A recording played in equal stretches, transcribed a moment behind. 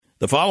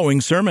The following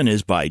sermon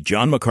is by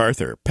John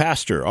MacArthur,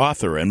 pastor,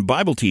 author, and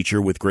Bible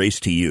teacher with Grace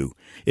to You.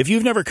 If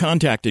you've never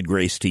contacted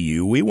Grace to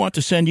You, we want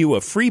to send you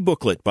a free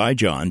booklet by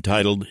John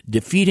titled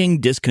Defeating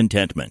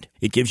Discontentment.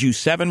 It gives you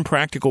 7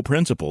 practical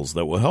principles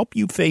that will help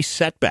you face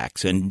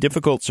setbacks and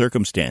difficult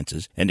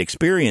circumstances and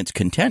experience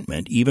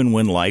contentment even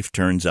when life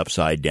turns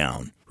upside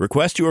down.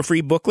 Request your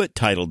free booklet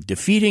titled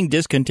Defeating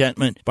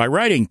Discontentment by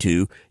writing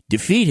to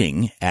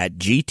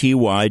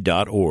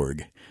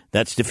defeating@gty.org.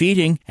 That's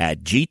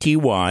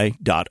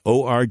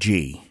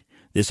defeating@gty.org.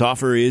 This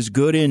offer is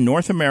good in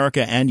North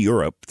America and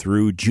Europe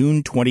through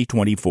June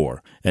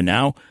 2024. And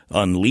now,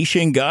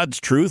 unleashing God's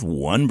truth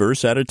one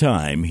verse at a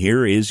time,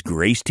 here is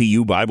Grace to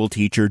You Bible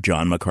teacher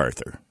John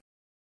MacArthur.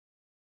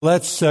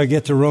 Let's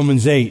get to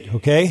Romans 8,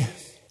 okay?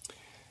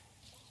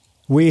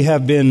 We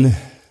have been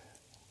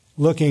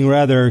looking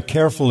rather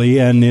carefully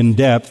and in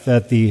depth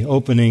at the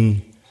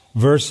opening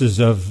verses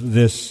of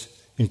this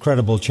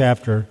incredible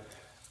chapter.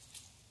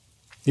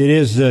 It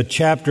is a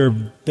chapter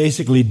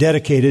basically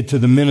dedicated to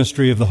the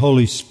ministry of the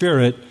Holy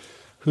Spirit,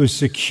 who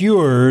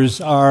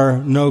secures our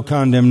no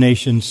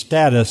condemnation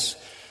status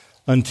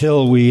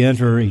until we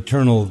enter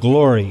eternal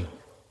glory.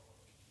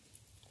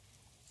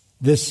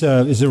 This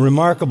is a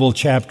remarkable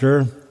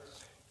chapter.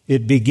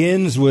 It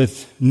begins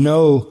with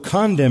no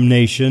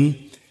condemnation,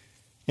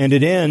 and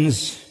it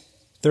ends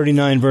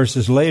 39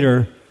 verses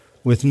later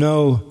with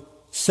no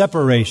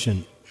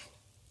separation.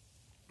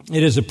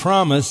 It is a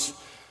promise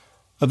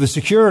of the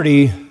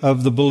security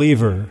of the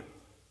believer.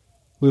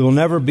 We will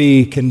never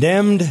be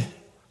condemned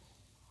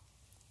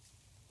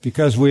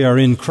because we are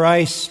in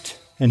Christ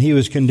and He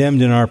was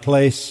condemned in our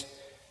place,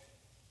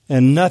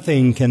 and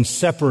nothing can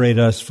separate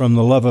us from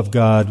the love of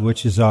God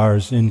which is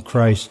ours in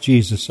Christ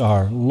Jesus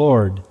our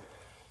Lord.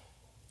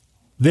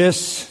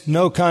 This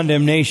no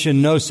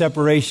condemnation, no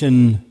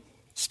separation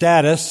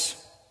status,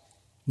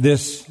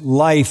 this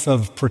life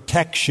of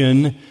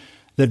protection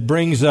that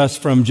brings us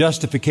from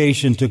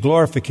justification to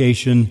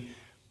glorification,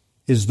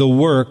 is the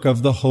work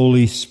of the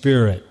Holy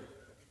Spirit.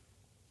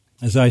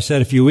 As I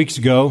said a few weeks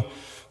ago,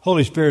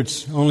 Holy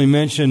Spirit's only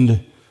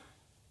mentioned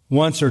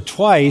once or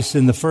twice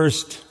in the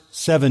first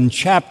 7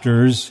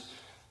 chapters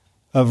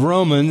of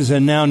Romans,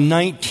 and now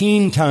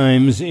 19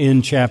 times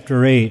in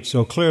chapter 8.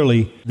 So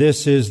clearly,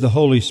 this is the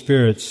Holy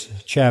Spirit's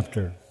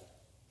chapter.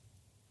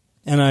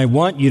 And I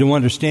want you to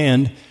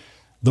understand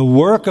the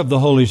work of the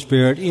Holy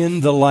Spirit in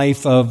the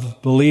life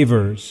of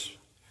believers,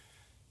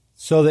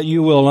 so that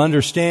you will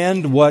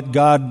understand what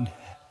God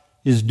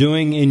is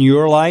doing in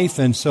your life,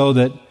 and so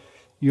that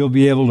you'll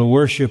be able to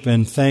worship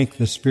and thank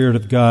the Spirit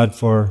of God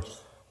for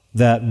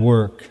that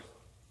work.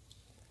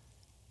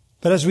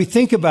 But as we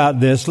think about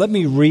this, let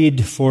me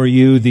read for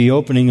you the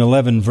opening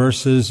 11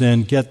 verses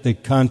and get the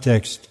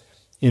context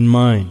in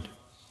mind.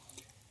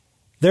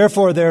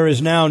 Therefore, there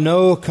is now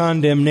no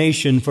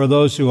condemnation for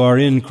those who are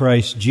in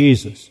Christ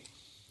Jesus.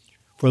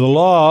 For the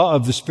law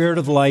of the Spirit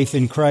of life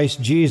in Christ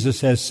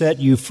Jesus has set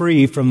you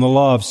free from the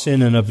law of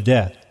sin and of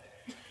death.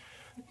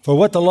 For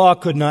what the law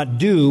could not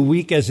do,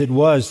 weak as it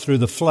was through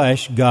the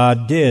flesh,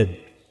 God did,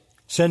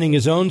 sending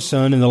His own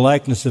Son in the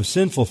likeness of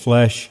sinful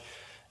flesh,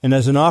 and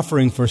as an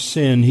offering for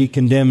sin, He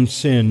condemned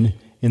sin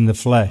in the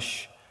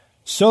flesh,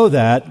 so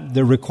that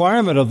the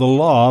requirement of the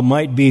law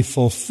might be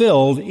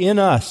fulfilled in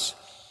us,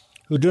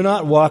 who do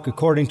not walk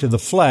according to the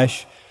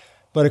flesh,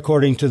 but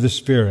according to the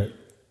Spirit.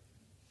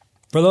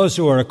 For those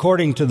who are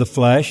according to the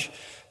flesh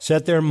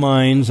set their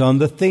minds on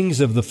the things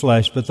of the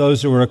flesh, but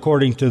those who are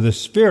according to the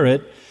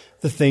Spirit,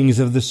 the things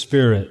of the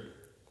Spirit.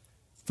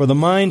 For the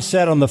mind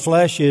set on the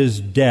flesh is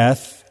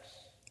death,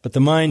 but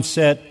the mind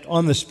set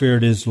on the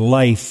Spirit is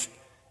life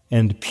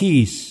and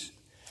peace.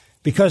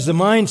 Because the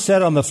mind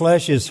set on the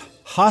flesh is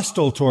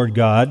hostile toward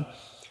God,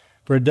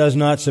 for it does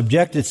not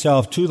subject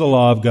itself to the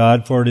law of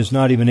God, for it is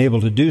not even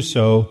able to do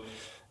so,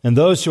 and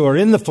those who are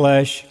in the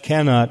flesh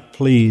cannot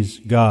please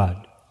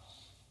God.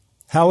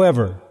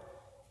 However,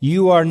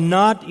 you are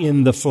not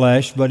in the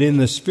flesh, but in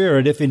the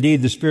Spirit, if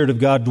indeed the Spirit of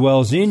God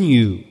dwells in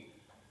you.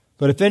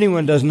 But if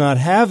anyone does not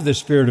have the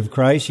Spirit of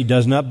Christ, he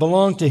does not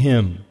belong to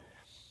Him.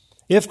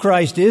 If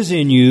Christ is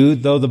in you,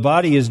 though the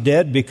body is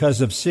dead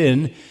because of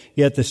sin,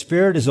 yet the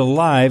Spirit is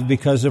alive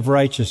because of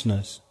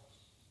righteousness.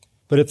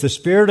 But if the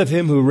Spirit of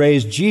Him who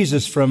raised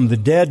Jesus from the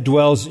dead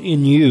dwells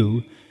in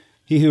you,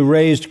 He who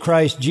raised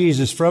Christ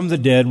Jesus from the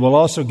dead will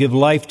also give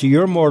life to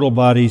your mortal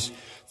bodies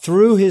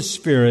through His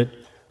Spirit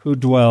who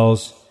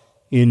dwells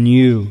in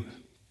you.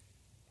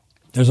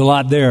 There's a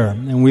lot there,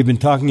 and we've been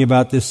talking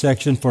about this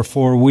section for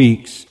 4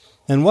 weeks.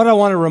 And what I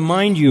want to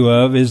remind you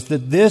of is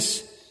that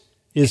this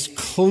is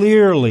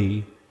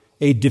clearly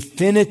a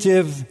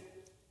definitive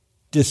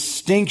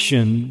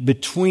distinction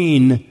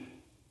between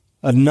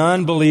a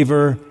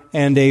non-believer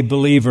and a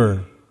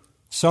believer.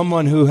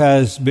 Someone who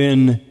has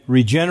been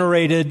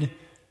regenerated,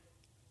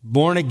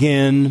 born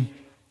again,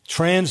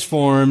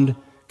 transformed,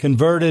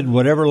 converted,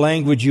 whatever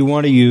language you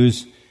want to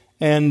use,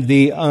 and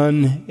the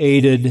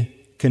unaided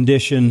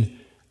condition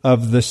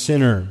of the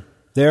sinner.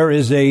 There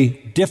is a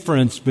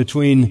difference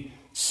between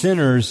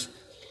sinners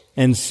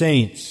and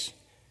saints.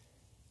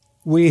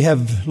 We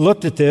have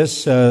looked at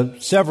this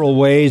several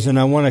ways, and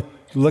I want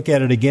to look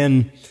at it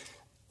again,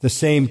 the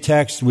same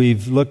text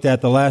we've looked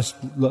at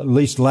at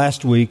least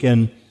last week,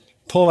 and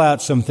pull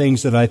out some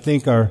things that I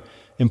think are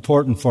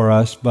important for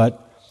us. But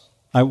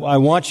I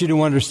want you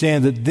to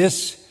understand that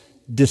this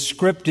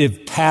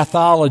descriptive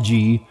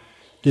pathology,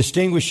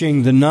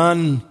 distinguishing the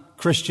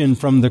non-Christian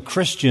from the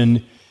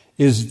Christian,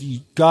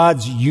 is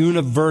God's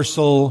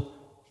universal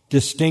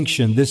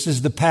distinction. This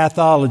is the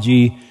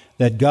pathology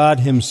that God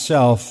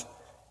Himself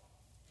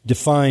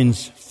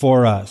defines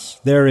for us.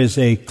 There is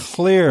a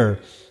clear,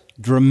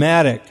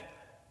 dramatic,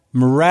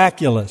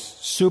 miraculous,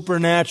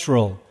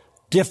 supernatural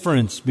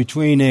difference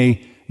between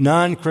a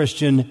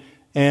non-Christian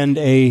and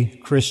a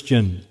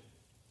Christian.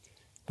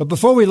 But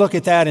before we look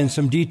at that in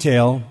some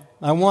detail,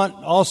 I want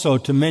also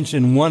to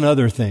mention one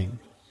other thing.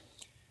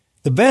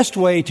 The best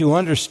way to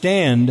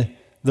understand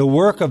the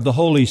work of the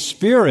Holy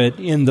Spirit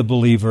in the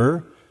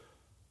believer,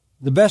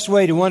 the best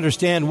way to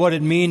understand what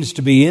it means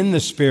to be in the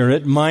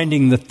Spirit,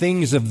 minding the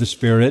things of the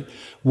Spirit,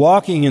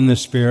 walking in the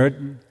Spirit,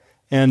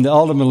 and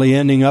ultimately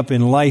ending up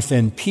in life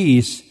and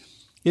peace,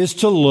 is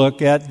to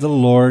look at the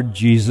Lord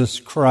Jesus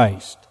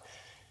Christ.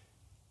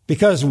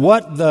 Because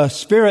what the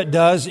Spirit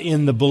does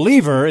in the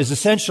believer is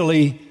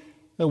essentially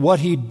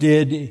what He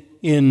did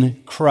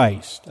in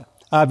Christ.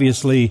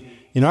 Obviously,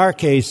 in our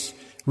case,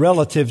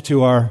 relative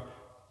to our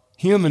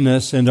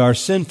humanness and our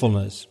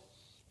sinfulness.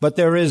 But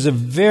there is a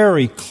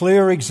very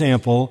clear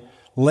example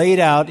laid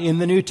out in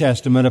the New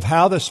Testament of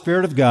how the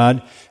Spirit of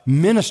God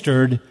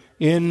ministered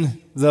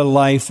in the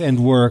life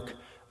and work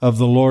of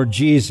the Lord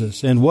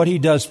Jesus. And what He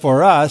does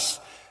for us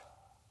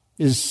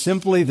is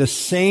simply the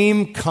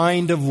same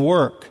kind of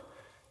work,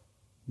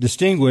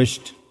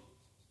 distinguished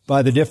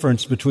by the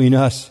difference between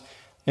us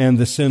and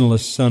the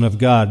sinless Son of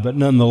God, but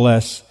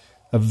nonetheless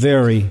a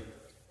very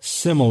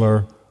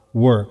similar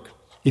work.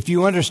 If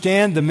you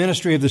understand the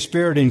ministry of the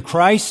Spirit in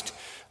Christ,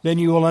 then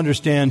you will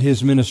understand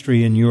His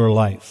ministry in your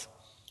life.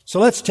 So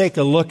let's take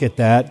a look at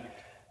that.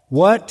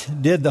 What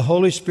did the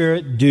Holy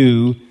Spirit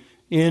do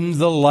in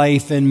the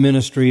life and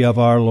ministry of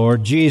our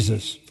Lord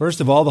Jesus?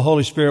 First of all, the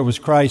Holy Spirit was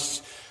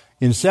Christ's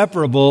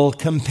inseparable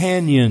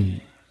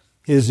companion.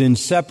 His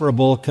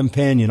inseparable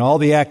companion. All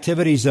the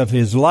activities of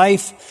His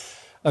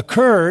life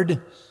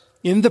occurred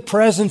in the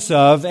presence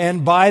of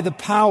and by the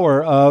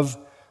power of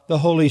the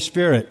Holy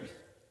Spirit.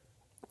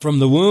 From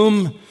the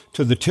womb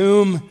to the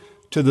tomb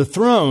to the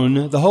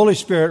throne, the Holy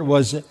Spirit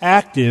was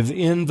active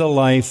in the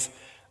life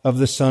of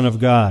the Son of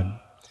God.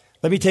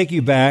 Let me take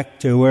you back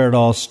to where it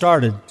all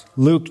started,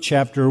 Luke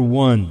chapter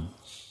 1.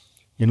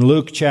 In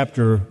Luke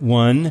chapter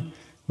 1,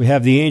 we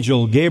have the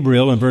angel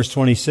Gabriel in verse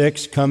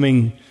 26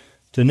 coming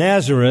to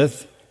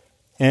Nazareth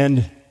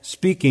and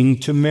speaking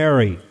to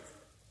Mary.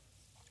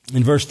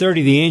 In verse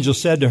 30, the angel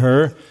said to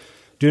her,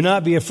 "Do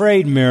not be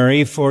afraid,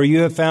 Mary, for you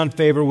have found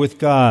favor with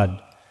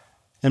God.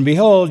 And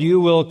behold, you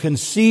will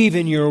conceive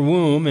in your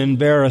womb and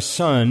bear a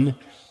son,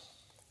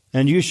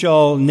 and you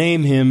shall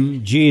name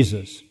him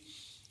Jesus.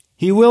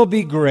 He will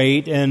be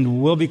great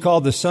and will be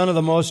called the Son of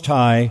the Most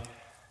High,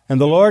 and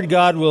the Lord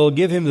God will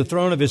give him the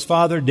throne of his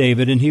father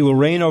David, and he will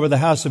reign over the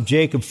house of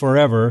Jacob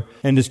forever,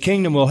 and his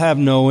kingdom will have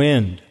no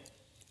end."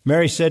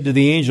 Mary said to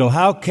the angel,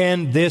 "How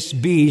can this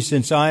be,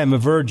 since I am a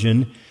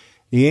virgin?"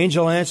 The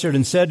angel answered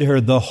and said to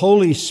her, "The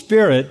Holy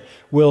Spirit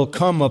will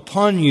come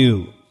upon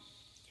you,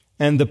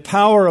 and the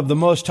power of the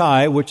Most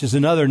High," which is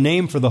another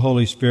name for the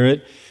Holy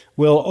Spirit,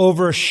 "will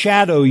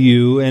overshadow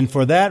you, and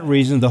for that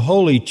reason the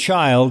Holy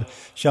Child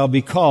shall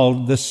be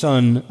called the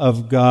Son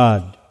of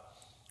God."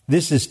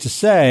 This is to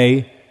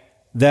say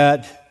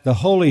that the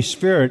Holy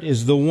Spirit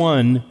is the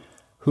one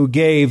who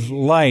gave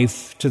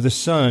life to the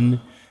Son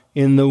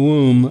in the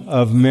womb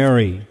of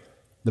Mary.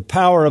 The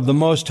power of the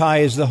Most High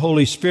is the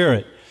Holy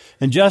Spirit.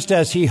 And just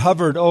as He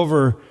hovered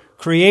over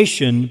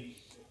creation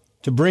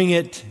to bring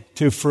it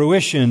to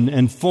fruition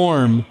and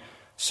form,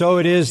 so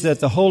it is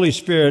that the Holy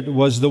Spirit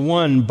was the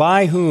one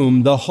by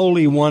whom the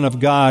Holy One of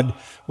God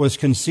was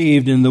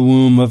conceived in the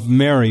womb of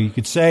Mary. You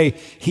could say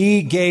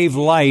He gave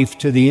life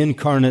to the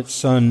incarnate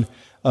Son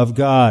of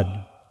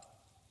God.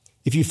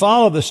 If you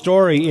follow the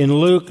story in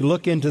Luke,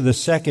 look into the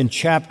 2nd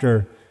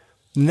chapter.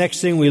 The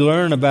next thing we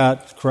learn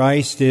about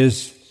Christ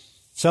is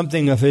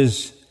something of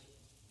His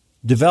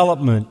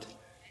development.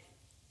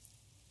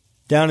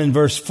 Down in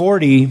verse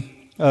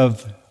 40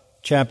 of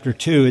chapter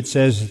 2, it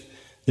says,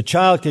 "The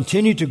child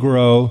continued to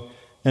grow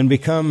and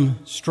become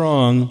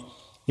strong,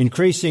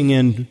 increasing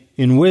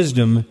in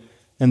wisdom,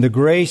 and the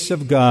grace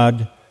of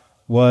God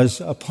was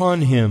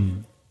upon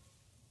him."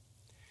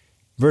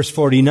 Verse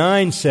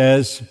 49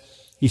 says,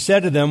 "He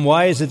said to them,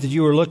 'Why is it that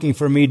you are looking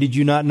for me? Did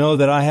you not know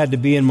that I had to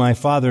be in my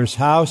Father's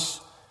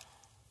house?'"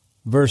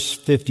 Verse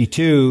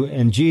 52,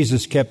 "And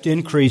Jesus kept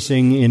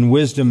increasing in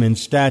wisdom and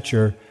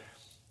stature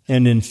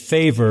and in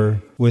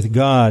favor with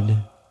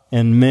God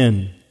and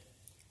men."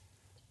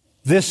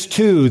 This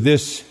too,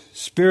 this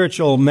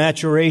spiritual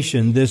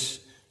maturation, this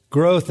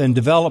growth and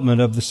development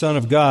of the Son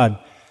of God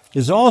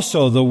is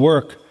also the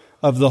work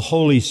of the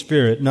Holy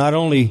Spirit. Not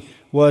only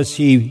was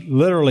He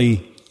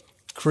literally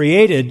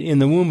created in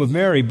the womb of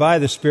Mary by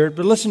the Spirit.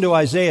 But listen to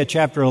Isaiah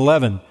chapter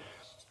 11.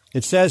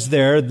 It says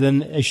there,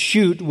 then a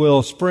shoot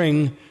will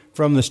spring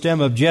from the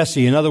stem of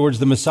Jesse. In other words,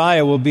 the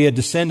Messiah will be a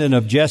descendant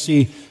of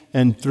Jesse,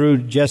 and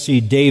through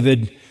Jesse,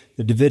 David,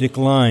 the Davidic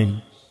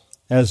line,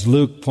 as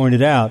Luke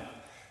pointed out.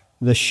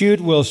 The shoot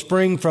will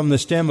spring from the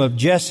stem of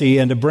Jesse,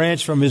 and a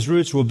branch from his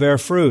roots will bear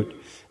fruit.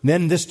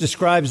 Then this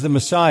describes the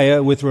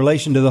Messiah with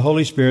relation to the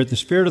Holy Spirit. The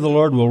Spirit of the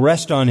Lord will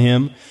rest on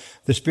him,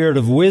 the Spirit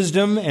of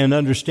wisdom and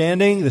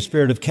understanding, the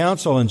Spirit of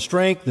counsel and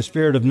strength, the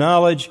Spirit of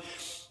knowledge,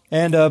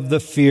 and of the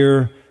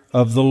fear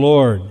of the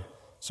Lord.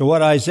 So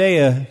what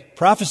Isaiah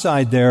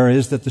prophesied there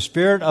is that the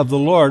Spirit of the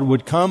Lord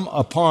would come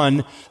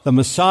upon the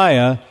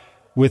Messiah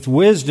with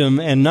wisdom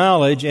and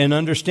knowledge and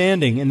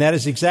understanding. And that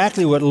is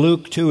exactly what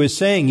Luke 2 is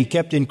saying. He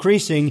kept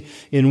increasing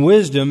in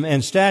wisdom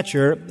and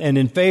stature and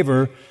in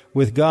favor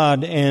with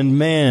God and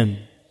man.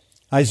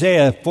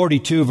 Isaiah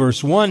 42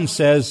 verse 1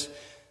 says,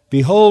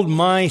 Behold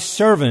my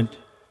servant,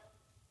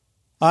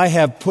 I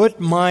have put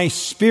my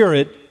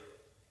Spirit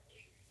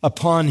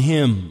upon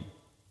him.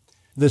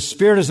 The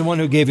Spirit is the one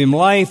who gave him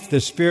life.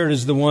 The Spirit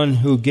is the one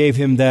who gave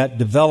him that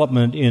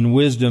development in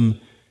wisdom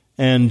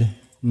and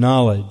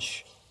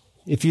knowledge.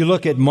 If you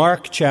look at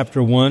Mark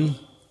chapter 1,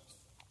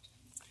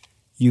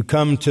 you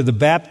come to the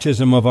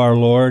baptism of our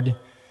Lord.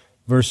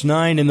 Verse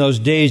 9, in those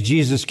days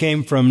Jesus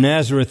came from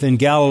Nazareth in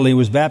Galilee,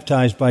 was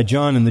baptized by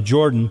John in the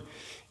Jordan.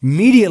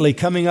 Immediately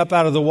coming up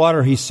out of the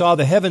water, he saw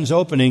the heavens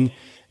opening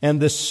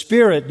and the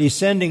Spirit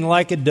descending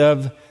like a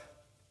dove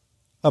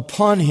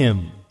upon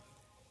him.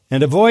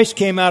 And a voice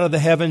came out of the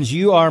heavens,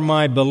 You are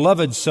my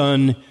beloved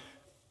Son.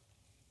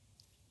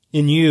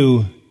 In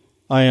you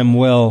I am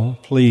well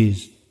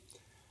pleased.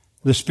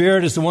 The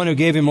Spirit is the one who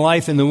gave him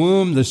life in the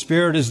womb. The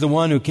Spirit is the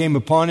one who came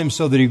upon him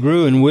so that he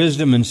grew in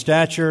wisdom and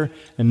stature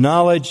and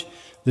knowledge.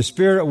 The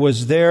Spirit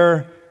was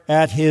there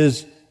at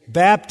his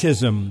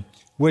baptism,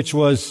 which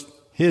was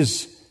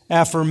his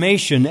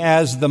affirmation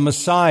as the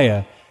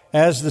Messiah,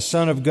 as the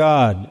Son of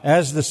God,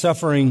 as the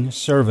suffering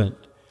servant.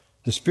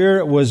 The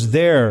Spirit was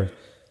there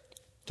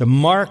to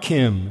mark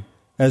him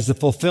as the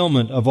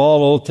fulfillment of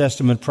all Old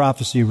Testament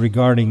prophecy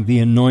regarding the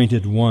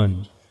Anointed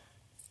One.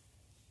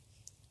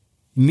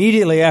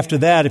 Immediately after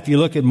that, if you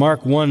look at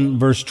Mark 1,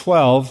 verse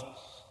 12,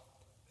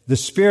 the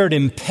Spirit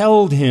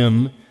impelled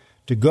him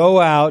to go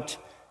out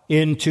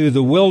into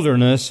the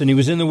wilderness, and he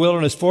was in the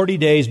wilderness 40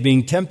 days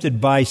being tempted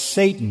by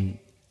Satan.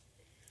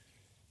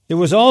 It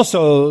was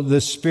also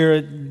the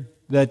Spirit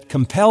that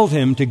compelled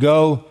him to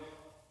go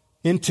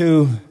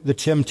into the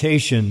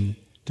temptation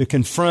to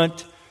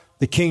confront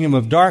the kingdom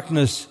of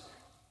darkness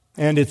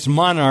and its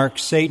monarch,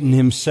 Satan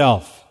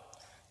himself.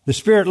 The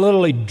Spirit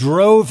literally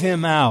drove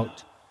him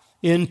out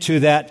into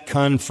that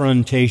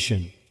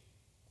confrontation.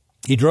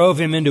 He drove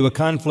him into a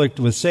conflict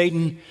with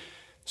Satan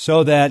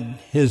so that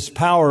his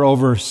power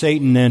over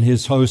Satan and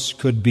his hosts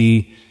could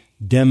be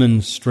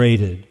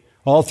demonstrated.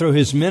 All through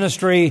his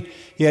ministry,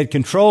 he had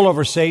control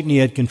over Satan, he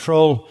had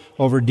control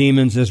over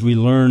demons, as we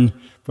learn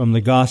from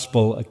the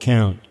gospel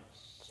account.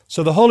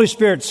 So the Holy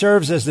Spirit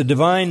serves as the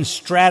divine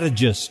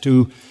strategist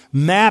who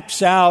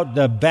maps out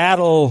the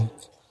battle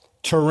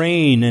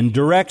terrain and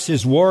directs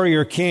his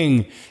warrior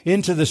king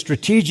into the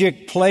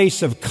strategic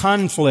place of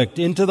conflict,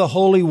 into the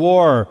holy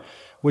war,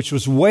 which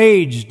was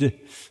waged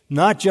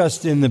not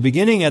just in the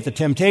beginning at the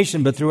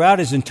temptation, but throughout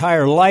his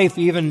entire life,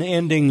 even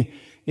ending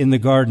in the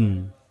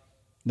garden.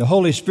 The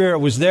Holy Spirit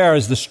was there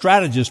as the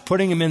strategist,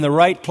 putting him in the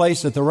right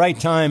place at the right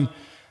time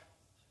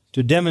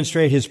to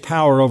demonstrate his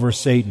power over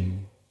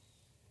Satan.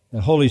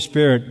 The Holy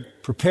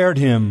Spirit prepared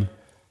him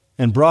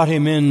and brought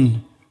him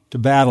in to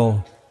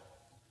battle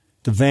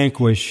to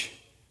vanquish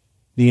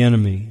the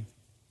enemy.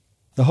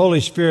 The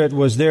Holy Spirit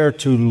was there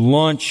to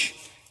launch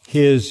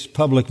his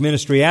public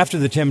ministry. After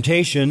the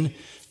temptation,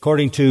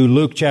 according to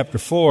Luke chapter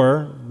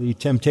 4, the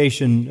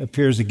temptation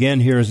appears again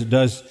here as it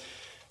does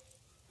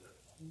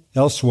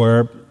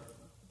elsewhere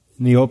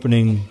in the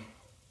opening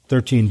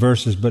 13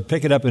 verses, but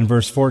pick it up in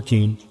verse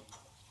 14.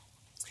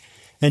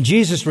 And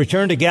Jesus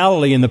returned to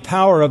Galilee in the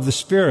power of the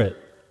Spirit.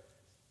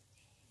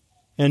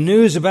 And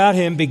news about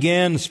him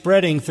began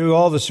spreading through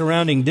all the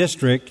surrounding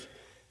district,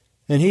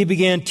 and he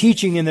began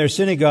teaching in their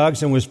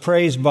synagogues and was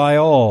praised by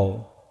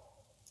all.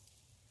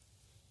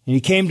 And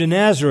he came to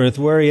Nazareth,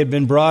 where he had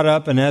been brought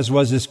up, and as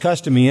was his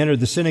custom, he entered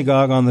the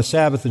synagogue on the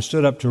Sabbath and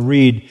stood up to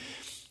read.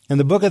 And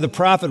the book of the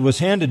prophet was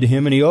handed to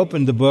him, and he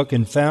opened the book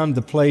and found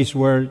the place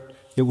where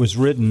it was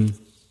written.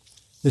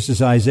 This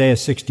is Isaiah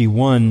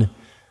 61.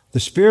 The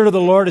Spirit of the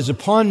Lord is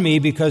upon me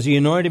because He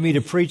anointed me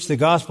to preach the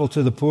gospel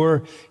to the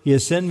poor. He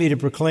has sent me to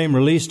proclaim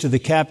release to the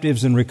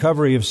captives and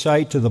recovery of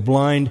sight to the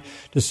blind,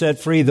 to set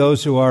free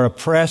those who are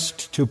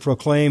oppressed, to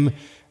proclaim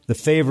the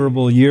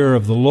favorable year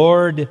of the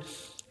Lord.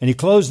 And He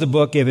closed the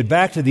book, gave it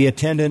back to the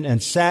attendant,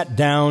 and sat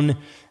down.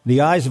 The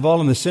eyes of all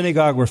in the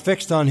synagogue were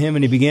fixed on Him,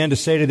 and He began to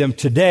say to them,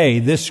 Today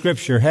this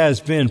scripture has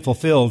been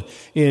fulfilled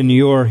in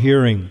your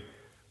hearing.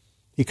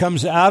 He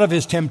comes out of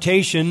His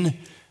temptation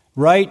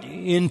right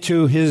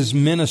into his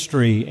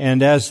ministry.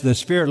 And as the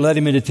Spirit led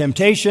him into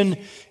temptation,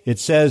 it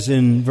says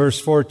in verse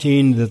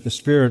 14 that the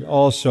Spirit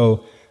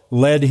also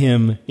led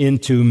him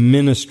into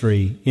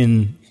ministry,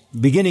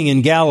 beginning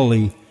in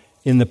Galilee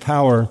in the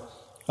power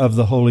of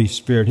the Holy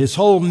Spirit. His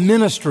whole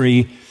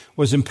ministry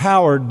was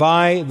empowered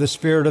by the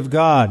Spirit of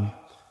God.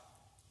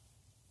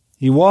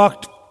 He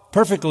walked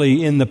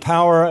perfectly in the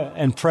power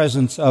and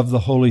presence of the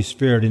Holy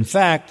Spirit. In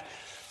fact,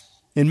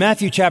 in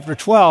Matthew chapter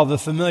 12, the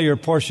familiar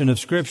portion of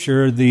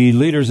Scripture, the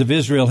leaders of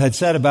Israel had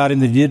said about him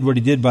that he did what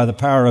he did by the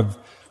power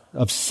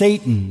of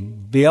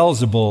Satan,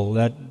 Beelzebul,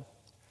 that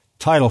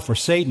title for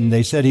Satan.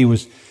 They said he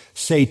was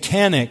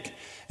satanic.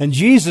 And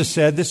Jesus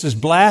said, this is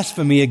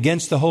blasphemy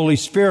against the Holy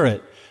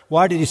Spirit.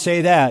 Why did he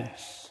say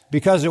that?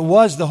 Because it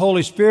was the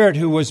Holy Spirit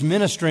who was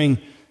ministering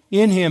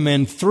in him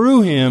and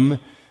through him,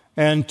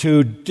 and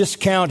to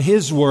discount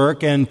his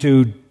work and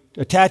to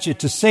attach it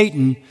to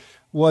Satan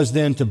was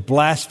then to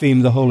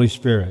blaspheme the Holy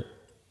Spirit.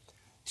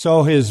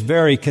 So his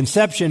very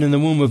conception in the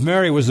womb of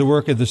Mary was the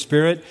work of the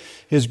Spirit.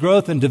 His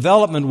growth and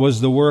development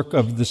was the work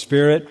of the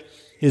Spirit.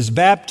 His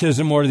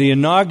baptism, or the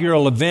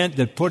inaugural event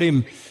that put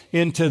him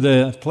into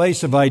the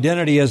place of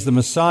identity as the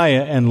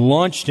Messiah and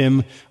launched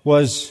him,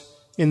 was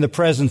in the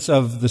presence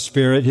of the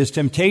Spirit. His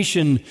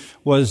temptation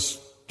was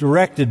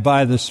directed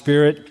by the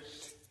Spirit.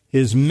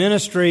 His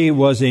ministry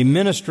was a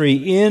ministry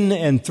in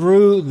and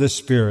through the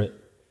Spirit.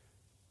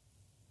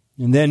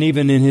 And then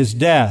even in his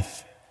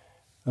death,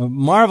 a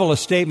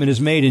marvelous statement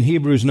is made in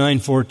Hebrews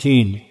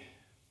 9:14.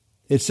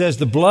 It says,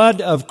 the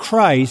blood of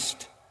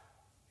Christ,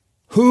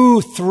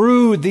 who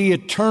through the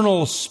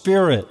eternal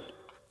Spirit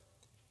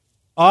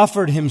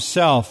offered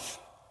himself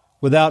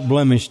without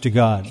blemish to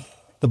God.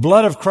 The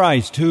blood of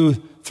Christ, who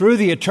through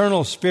the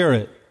eternal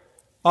Spirit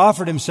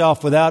offered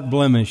himself without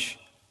blemish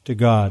to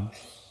God.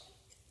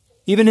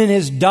 Even in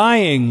his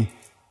dying,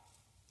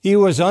 he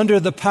was under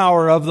the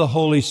power of the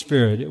Holy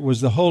Spirit. It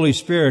was the Holy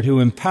Spirit who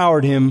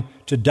empowered him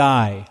to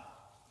die.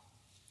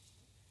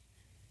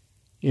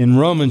 In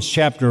Romans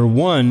chapter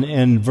 1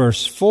 and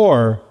verse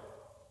 4,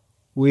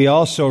 we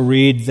also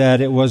read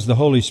that it was the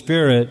Holy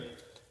Spirit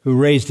who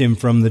raised him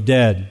from the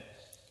dead.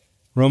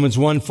 Romans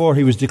 1:4,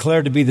 he was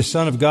declared to be the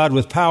Son of God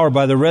with power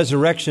by the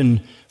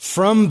resurrection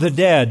from the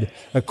dead,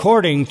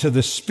 according to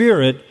the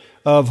Spirit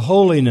of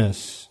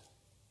holiness.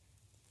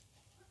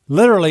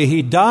 Literally,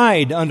 he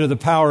died under the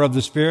power of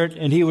the Spirit,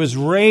 and he was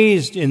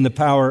raised in the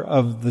power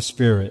of the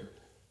Spirit.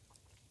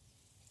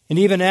 And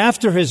even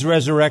after his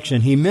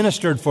resurrection, he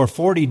ministered for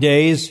 40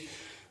 days.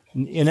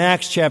 In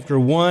Acts chapter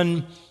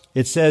 1,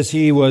 it says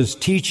he was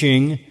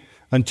teaching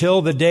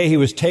until the day he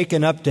was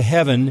taken up to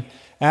heaven,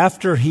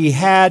 after he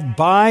had,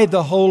 by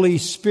the Holy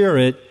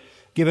Spirit,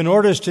 given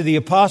orders to the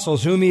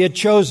apostles whom he had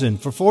chosen.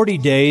 For 40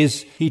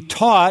 days, he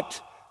taught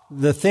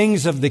the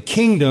things of the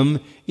kingdom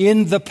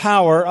in the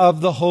power of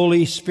the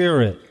Holy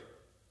Spirit.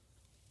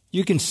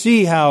 You can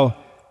see how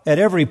at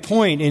every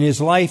point in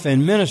his life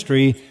and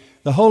ministry,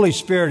 the Holy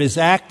Spirit is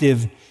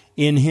active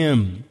in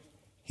him.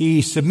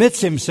 He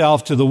submits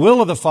himself to the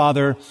will of the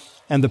Father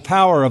and the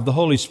power of the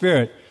Holy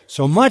Spirit,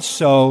 so much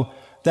so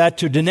that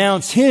to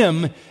denounce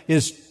him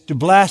is to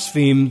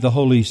blaspheme the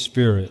Holy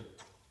Spirit.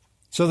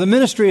 So the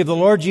ministry of the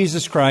Lord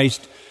Jesus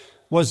Christ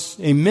was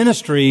a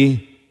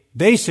ministry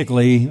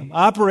basically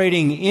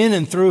operating in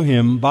and through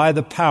him by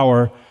the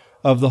power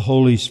of the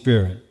Holy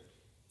Spirit.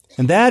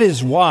 And that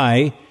is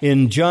why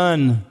in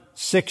John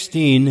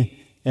 16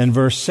 and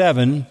verse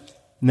 7,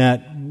 in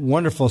that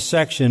wonderful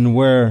section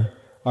where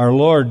our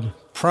Lord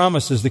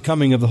promises the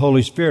coming of the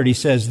Holy Spirit, he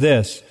says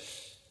this,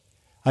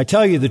 I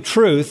tell you the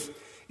truth,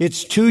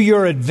 it's to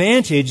your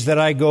advantage that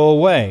I go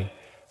away.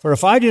 For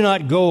if I do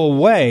not go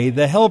away,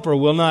 the Helper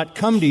will not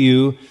come to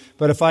you,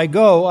 but if I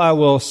go, I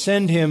will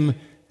send him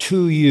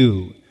to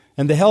you.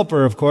 And the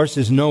Helper, of course,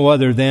 is no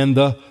other than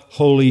the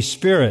Holy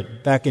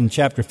Spirit. Back in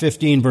chapter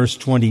 15, verse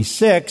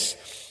 26,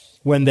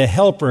 when the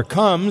Helper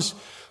comes,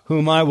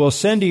 whom I will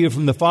send to you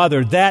from the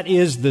Father, that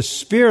is the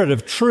Spirit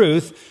of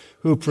truth,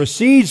 who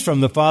proceeds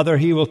from the Father,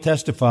 he will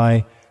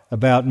testify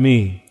about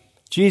me.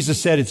 Jesus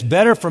said, it's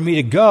better for me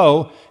to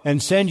go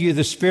and send you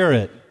the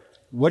Spirit.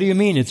 What do you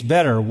mean it's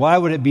better? Why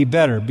would it be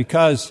better?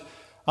 Because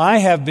I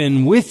have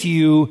been with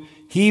you,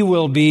 he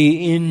will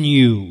be in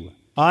you.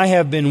 I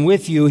have been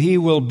with you, he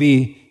will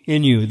be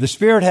in you. The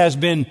Spirit has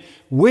been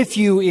with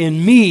you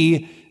in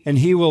me, and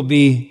he will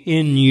be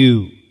in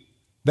you.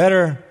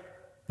 Better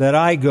that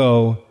I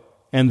go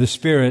and the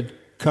Spirit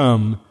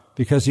come,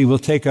 because he will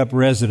take up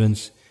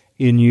residence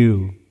in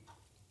you.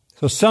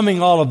 So summing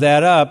all of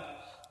that up,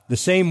 the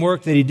same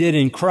work that he did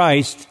in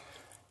Christ,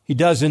 he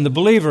does in the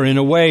believer in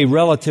a way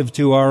relative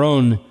to our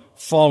own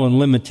fallen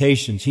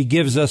limitations. He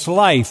gives us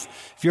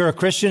life. If you're a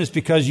Christian, it's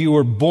because you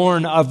were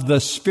born of the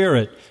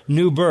Spirit,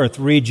 new birth,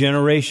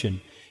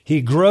 regeneration.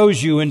 He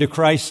grows you into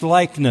Christ's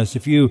likeness.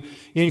 If you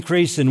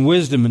increase in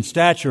wisdom and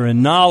stature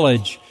and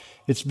knowledge,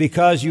 it's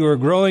because you are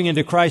growing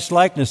into Christ's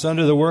likeness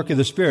under the work of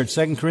the Spirit.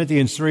 2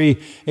 Corinthians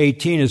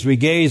 3:18, as we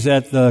gaze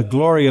at the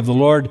glory of the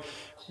Lord,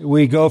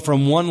 we go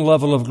from one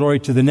level of glory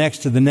to the next,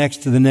 to the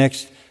next, to the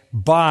next,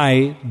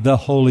 by the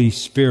Holy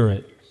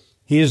Spirit.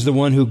 He is the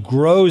one who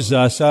grows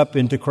us up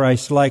into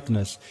Christ's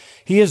likeness.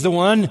 He is the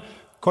one,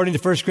 according to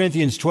 1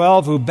 Corinthians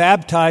 12, who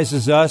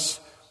baptizes us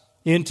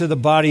into the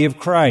body of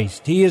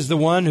Christ. He is the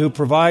one who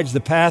provides the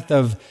path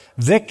of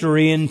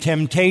victory in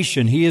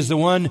temptation. He is the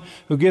one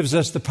who gives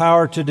us the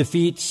power to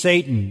defeat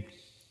Satan.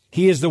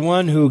 He is the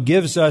one who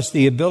gives us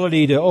the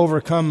ability to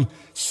overcome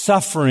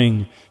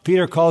suffering.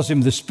 Peter calls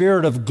him the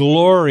Spirit of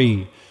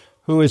glory,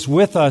 who is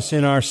with us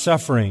in our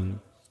suffering.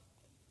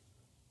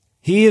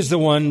 He is the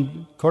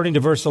one, according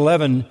to verse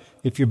 11,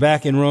 if you're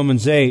back in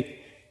Romans 8,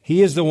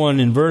 He is the one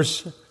in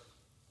verse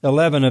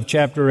 11 of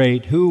chapter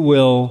 8 who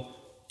will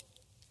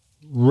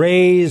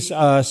raise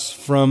us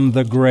from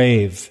the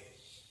grave.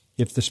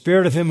 If the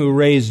Spirit of Him who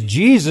raised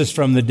Jesus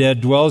from the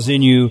dead dwells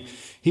in you,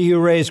 He who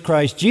raised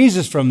Christ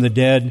Jesus from the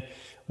dead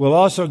will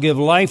also give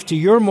life to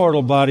your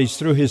mortal bodies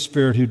through His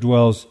Spirit who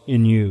dwells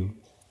in you.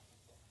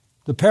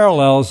 The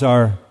parallels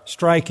are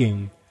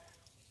striking.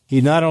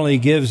 He not only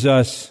gives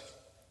us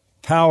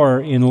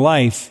power in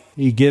life,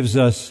 He gives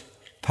us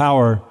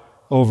power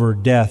over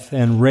death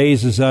and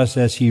raises us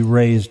as He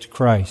raised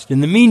Christ.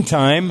 In the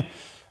meantime,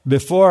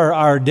 before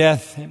our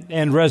death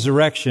and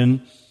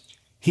resurrection,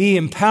 He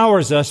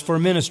empowers us for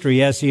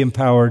ministry as He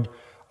empowered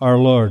our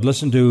Lord.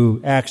 Listen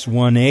to Acts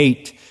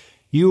 1:8.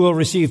 You will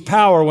receive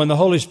power when the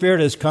Holy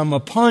Spirit has come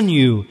upon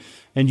you,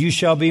 and you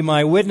shall be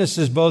my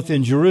witnesses both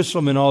in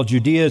Jerusalem and all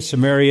Judea,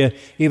 Samaria,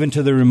 even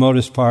to the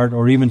remotest part,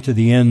 or even to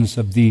the ends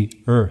of the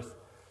earth.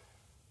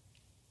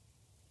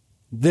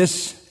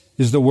 This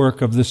is the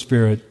work of the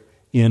Spirit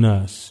in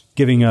us,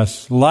 giving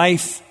us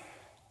life,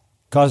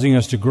 causing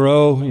us to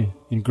grow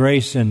in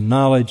grace and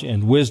knowledge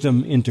and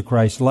wisdom into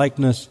Christ's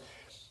likeness.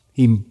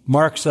 He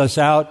marks us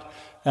out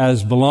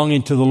as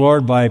belonging to the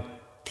Lord by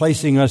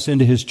placing us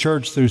into His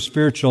church through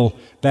spiritual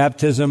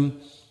baptism.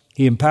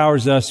 He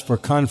empowers us for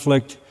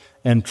conflict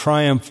and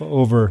triumph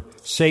over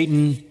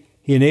Satan.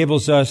 He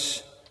enables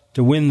us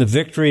to win the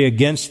victory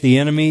against the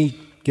enemy,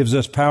 gives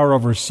us power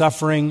over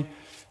suffering,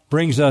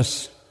 brings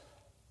us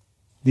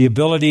the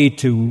ability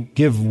to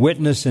give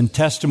witness and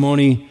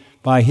testimony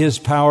by His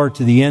power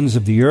to the ends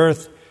of the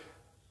earth.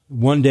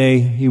 One day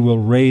He will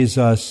raise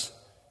us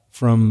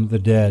from the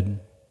dead.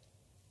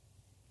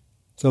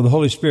 So the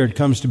Holy Spirit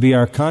comes to be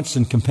our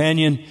constant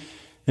companion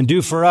and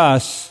do for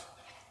us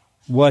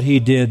what He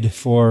did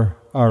for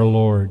our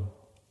Lord.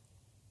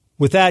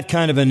 With that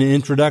kind of an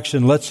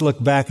introduction, let's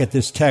look back at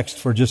this text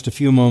for just a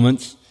few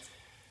moments.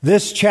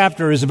 This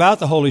chapter is about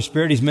the Holy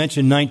Spirit. He's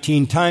mentioned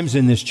 19 times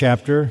in this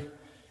chapter.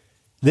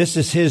 This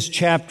is His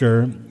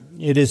chapter.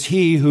 It is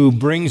He who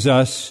brings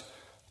us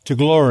to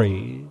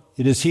glory.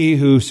 It is He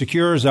who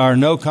secures our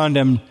no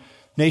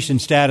condemnation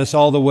status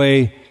all the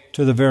way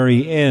to the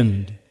very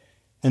end.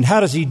 And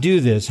how does He do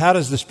this? How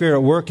does the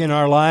Spirit work in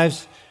our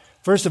lives?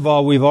 First of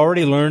all, we've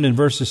already learned in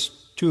verses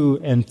 2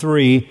 and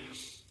 3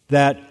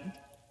 that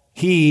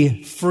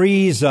He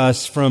frees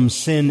us from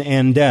sin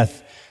and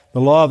death. The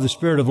law of the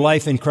Spirit of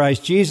life in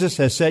Christ Jesus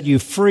has set you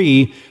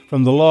free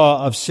from the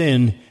law of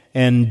sin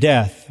and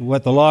death.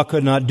 What the law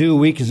could not do,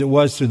 weak as it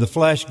was through the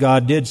flesh,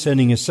 God did,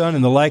 sending His Son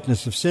in the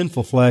likeness of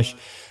sinful flesh.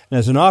 And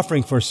as an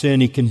offering for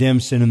sin, He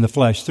condemned sin in the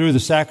flesh. Through the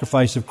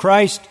sacrifice of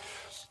Christ,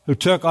 who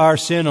took our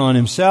sin on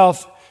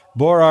Himself,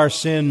 bore our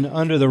sin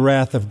under the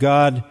wrath of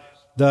God,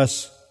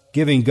 thus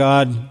giving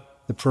God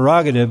the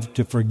prerogative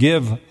to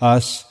forgive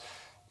us,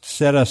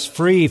 set us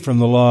free from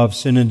the law of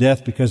sin and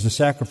death because the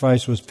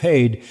sacrifice was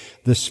paid.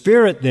 The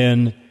Spirit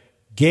then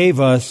gave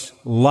us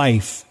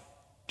life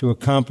to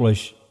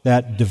accomplish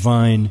that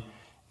divine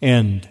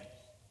end.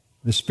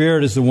 The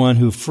Spirit is the one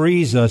who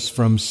frees us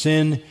from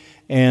sin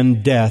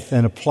and death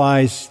and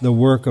applies the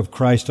work of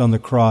Christ on the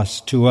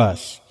cross to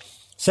us.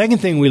 Second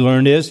thing we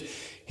learned is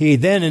He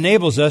then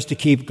enables us to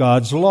keep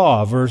God's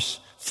law. Verse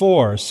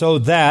 4, so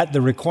that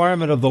the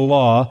requirement of the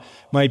law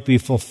might be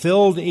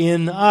fulfilled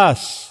in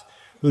us,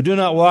 who do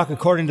not walk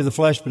according to the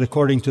flesh, but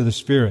according to the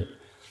Spirit.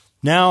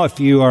 Now, if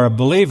you are a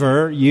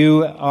believer,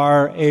 you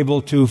are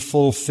able to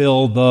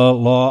fulfill the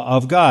law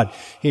of God.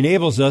 He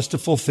enables us to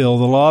fulfill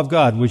the law of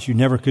God, which you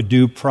never could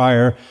do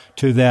prior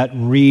to that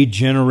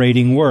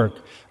regenerating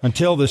work.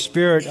 Until the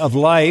Spirit of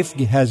life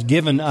has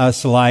given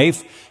us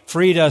life,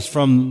 freed us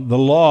from the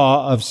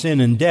law of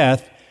sin and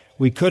death,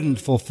 we couldn't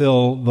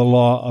fulfill the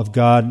law of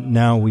God.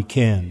 Now we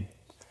can.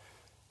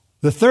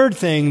 The third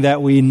thing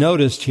that we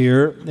noticed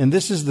here, and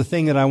this is the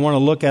thing that I want to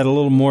look at a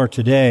little more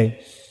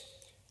today,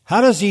 how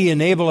does He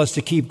enable us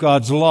to keep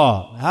God's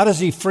law? How does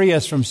He free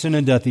us from sin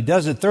and death? He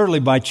does it thirdly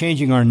by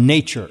changing our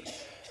nature.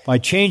 By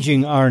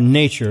changing our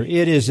nature.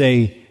 It is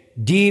a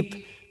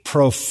deep,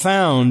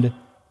 profound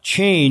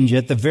change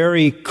at the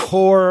very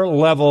core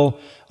level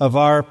of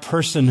our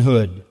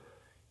personhood.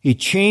 He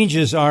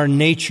changes our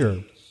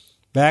nature.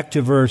 Back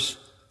to verse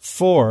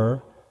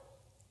 4,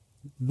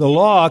 the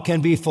law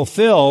can be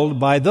fulfilled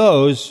by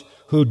those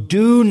who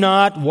do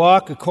not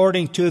walk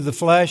according to the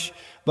flesh,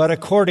 but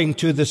according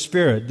to the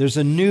Spirit. There's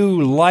a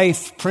new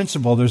life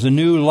principle. There's a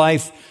new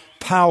life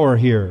power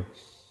here.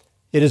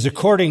 It is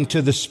according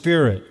to the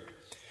Spirit.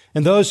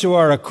 And those who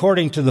are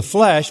according to the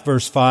flesh,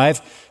 verse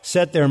 5,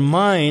 set their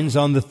minds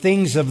on the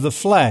things of the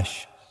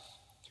flesh.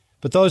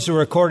 But those who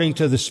are according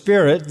to the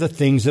Spirit, the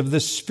things of the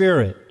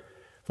Spirit.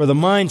 For the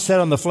mind set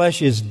on the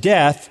flesh is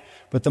death,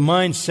 but the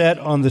mind set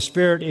on the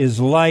Spirit is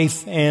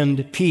life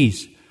and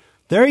peace.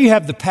 There you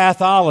have the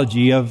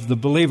pathology of the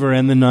believer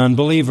and the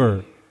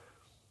non-believer.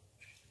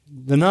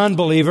 The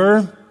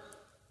non-believer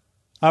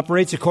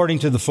operates according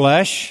to the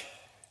flesh,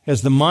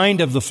 has the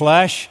mind of the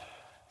flesh,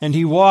 and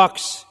he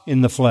walks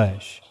in the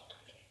flesh.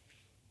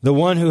 The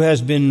one who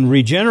has been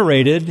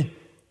regenerated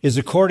is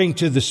according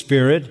to the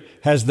Spirit,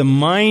 has the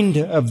mind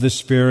of the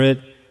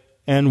Spirit,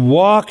 and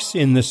walks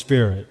in the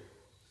Spirit.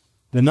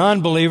 The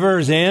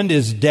non-believer's end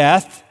is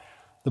death.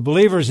 The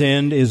believer's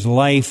end is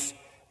life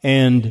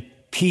and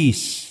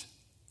peace.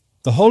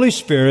 The Holy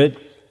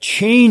Spirit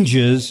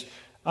changes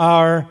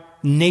our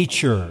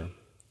nature.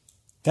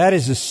 That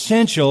is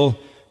essential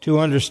to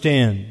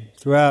understand.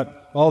 Throughout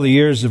all the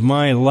years of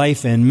my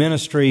life and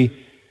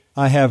ministry,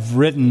 I have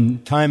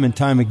written time and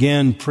time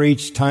again,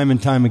 preached time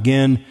and time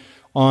again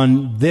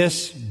on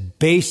this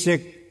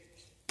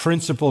basic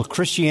principle,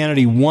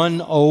 Christianity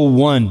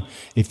 101.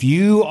 If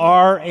you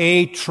are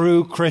a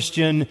true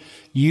Christian,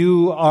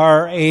 you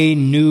are a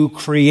new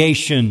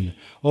creation.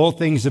 Old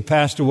things have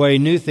passed away,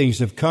 new things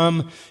have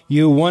come.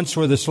 You once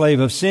were the slave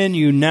of sin,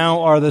 you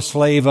now are the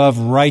slave of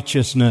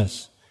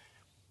righteousness.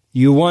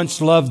 You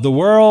once loved the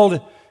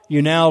world,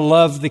 you now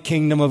love the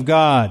kingdom of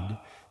God.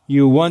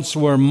 You once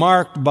were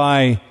marked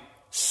by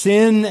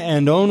sin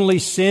and only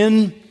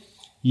sin.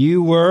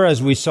 You were,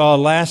 as we saw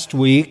last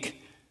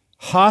week,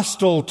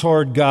 hostile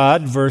toward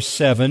God, verse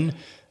 7,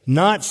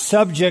 not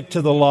subject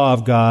to the law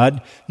of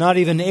God, not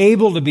even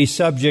able to be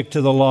subject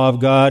to the law of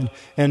God,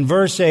 and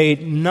verse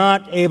 8,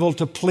 not able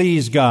to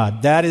please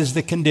God. That is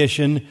the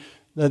condition,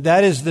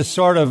 that is the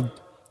sort of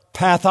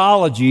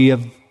pathology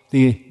of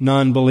the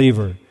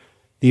non-believer,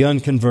 the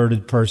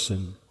unconverted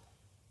person.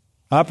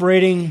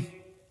 Operating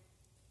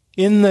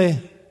in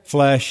the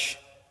flesh,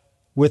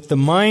 with the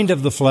mind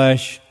of the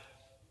flesh,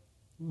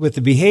 with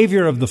the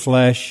behavior of the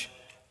flesh,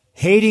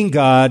 hating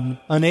God,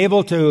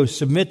 unable to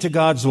submit to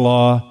God's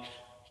law,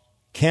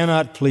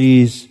 cannot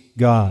please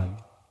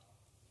God.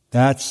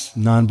 That's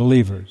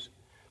non-believers.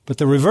 But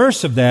the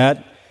reverse of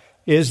that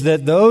is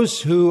that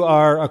those who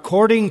are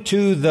according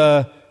to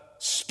the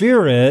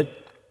Spirit,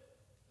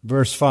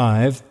 verse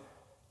 5,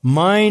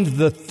 mind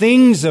the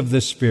things of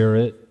the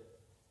Spirit,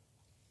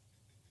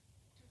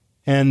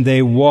 and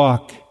they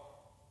walk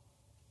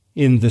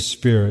in the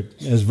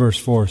Spirit, as verse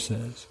 4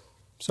 says.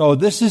 So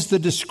this is the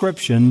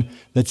description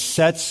that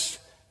sets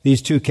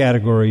these two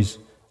categories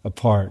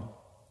apart.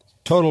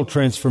 Total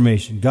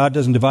transformation. God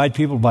doesn't divide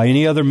people by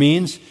any other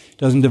means.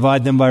 Doesn't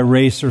divide them by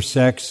race or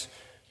sex,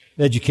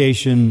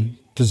 education,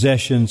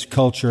 possessions,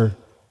 culture.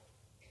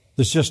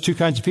 There's just two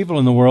kinds of people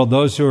in the world,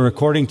 those who are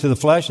according to the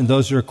flesh and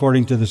those who are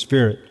according to the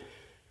Spirit.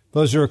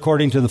 Those who are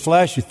according to the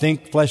flesh, who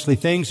think fleshly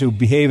things, who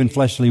behave in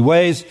fleshly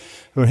ways,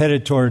 who are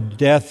headed toward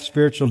death,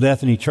 spiritual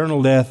death and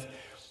eternal death,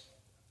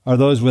 are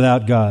those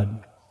without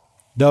God.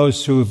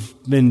 Those who have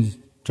been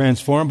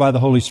transformed by the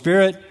Holy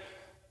Spirit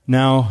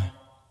now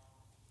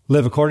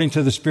live according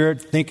to the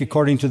Spirit, think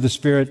according to the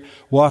Spirit,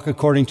 walk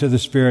according to the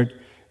Spirit,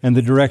 and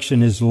the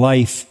direction is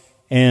life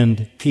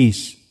and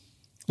peace.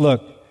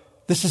 Look,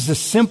 this is a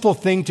simple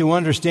thing to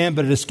understand,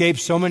 but it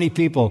escapes so many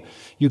people.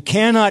 You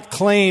cannot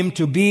claim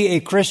to be a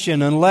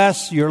Christian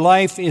unless your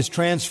life is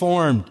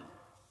transformed.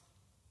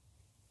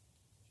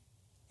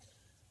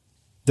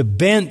 The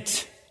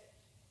bent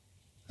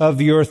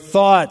of your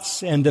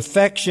thoughts and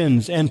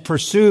affections and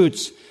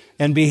pursuits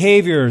and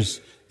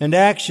behaviors and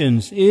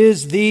actions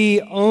is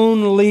the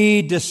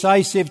only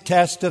decisive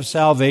test of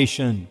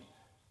salvation.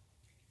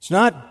 It's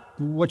not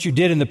what you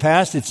did in the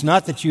past. It's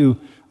not that you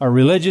are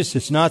religious.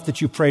 It's not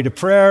that you prayed a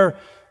prayer.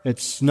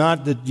 It's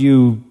not that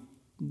you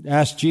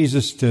asked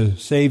Jesus to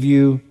save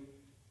you.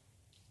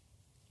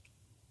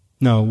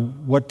 No,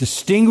 what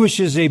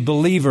distinguishes a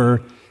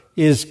believer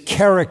is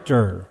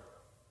character.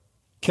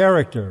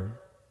 Character.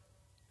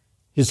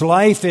 His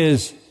life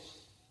is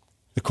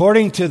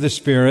according to the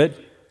Spirit.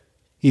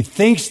 He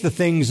thinks the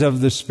things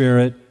of the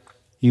Spirit.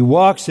 He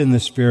walks in the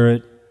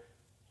Spirit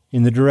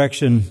in the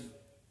direction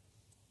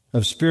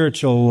of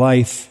spiritual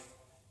life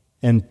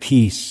and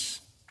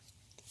peace.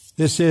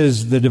 This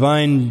is the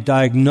divine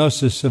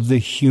diagnosis of the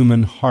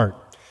human heart.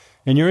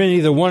 And you're in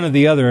either one or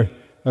the other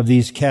of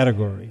these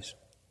categories.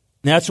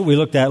 And that's what we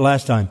looked at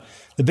last time.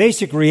 The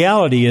basic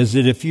reality is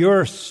that if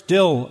you're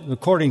still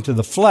according to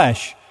the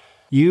flesh,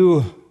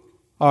 you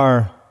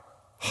are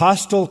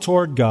hostile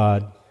toward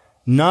God,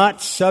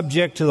 not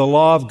subject to the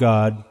law of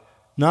God,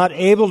 not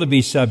able to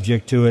be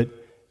subject to it,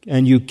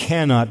 and you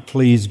cannot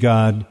please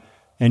God,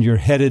 and you're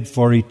headed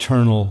for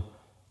eternal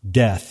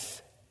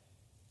death.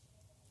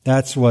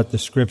 That's what the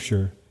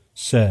Scripture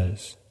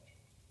says.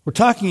 We're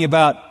talking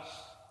about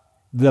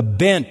the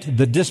bent,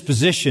 the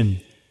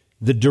disposition,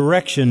 the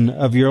direction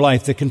of your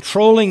life, the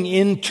controlling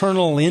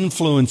internal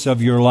influence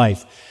of your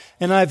life.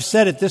 And I've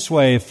said it this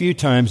way a few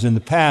times in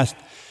the past.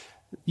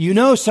 You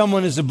know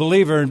someone is a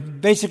believer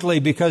basically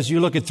because you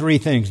look at three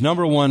things.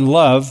 Number one,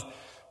 love.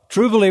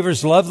 True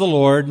believers love the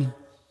Lord.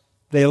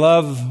 They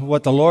love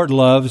what the Lord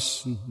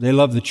loves. They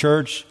love the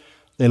church.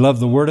 They love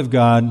the Word of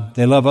God.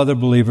 They love other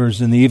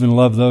believers, and they even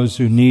love those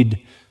who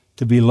need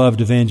to be loved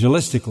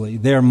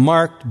evangelistically. They're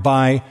marked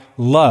by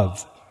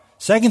love.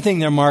 Second thing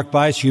they're marked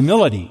by is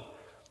humility.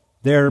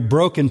 They're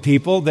broken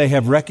people. They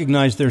have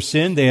recognized their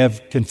sin. They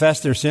have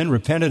confessed their sin,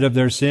 repented of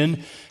their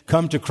sin,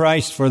 come to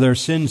Christ for their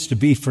sins to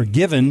be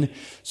forgiven.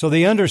 So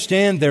they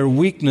understand their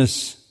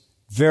weakness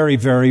very,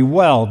 very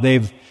well.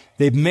 They've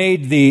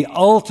made the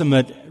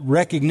ultimate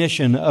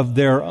recognition of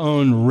their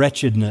own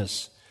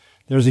wretchedness.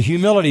 There's a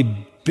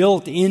humility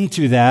built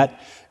into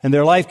that, and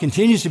their life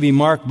continues to be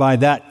marked by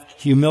that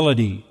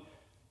humility.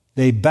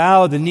 They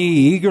bow the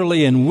knee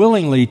eagerly and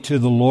willingly to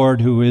the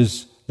Lord who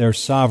is their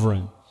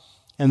sovereign.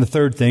 And the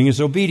third thing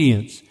is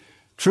obedience.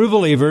 True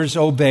believers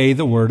obey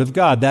the Word of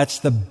God. That's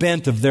the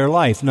bent of their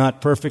life.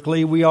 Not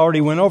perfectly. We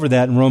already went over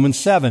that in Romans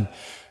 7.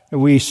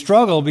 We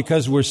struggle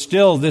because we're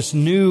still this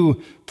new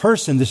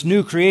person, this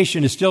new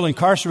creation is still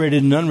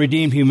incarcerated in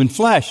unredeemed human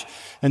flesh.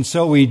 And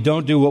so we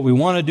don't do what we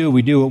want to do.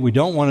 We do what we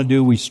don't want to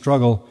do. We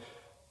struggle.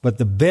 But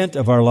the bent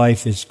of our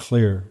life is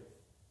clear.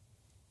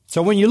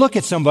 So when you look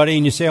at somebody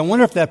and you say, I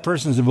wonder if that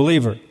person's a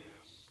believer,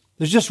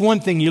 there's just one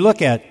thing you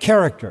look at,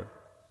 character.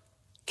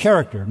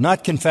 Character,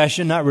 not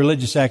confession, not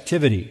religious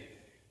activity,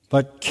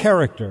 but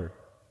character.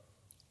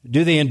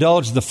 Do they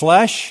indulge the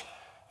flesh?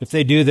 If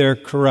they do, they're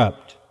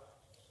corrupt.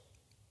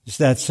 It's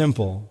that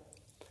simple.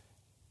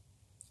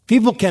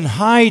 People can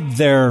hide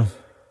their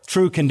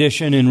true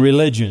condition in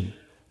religion.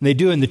 And they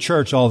do in the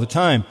church all the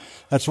time.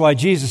 That's why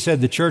Jesus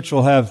said the church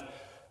will have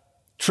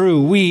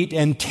true wheat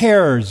and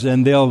tares,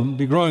 and they'll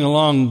be growing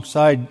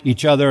alongside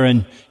each other,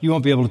 and you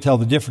won't be able to tell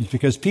the difference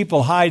because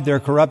people hide their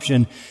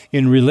corruption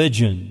in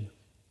religion.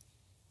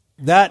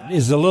 That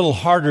is a little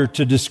harder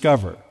to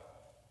discover.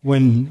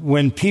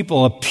 When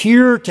people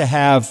appear to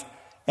have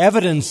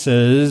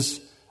evidences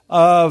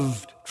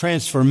of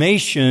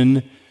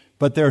transformation,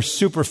 but they're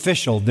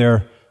superficial,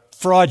 they're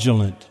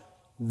fraudulent,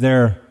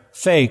 they're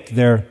fake,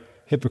 they're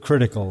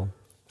hypocritical.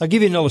 I'll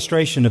give you an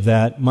illustration of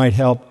that, might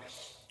help.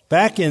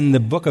 Back in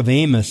the book of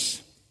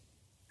Amos,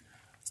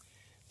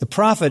 the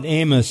prophet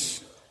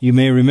Amos, you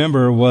may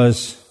remember,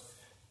 was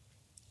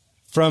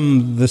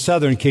from the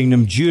southern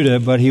kingdom, Judah,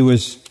 but he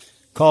was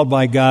called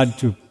by God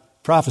to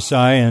prophesy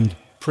and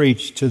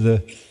preach to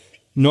the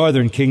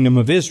northern kingdom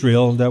of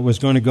Israel that was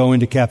going to go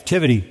into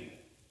captivity.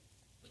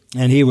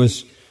 And he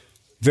was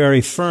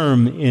very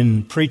firm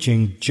in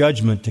preaching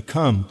judgment to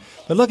come.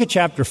 But look at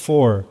chapter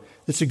 4.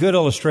 It's a good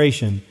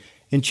illustration.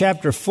 In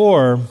chapter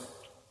 4,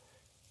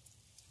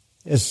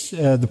 as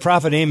the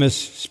prophet Amos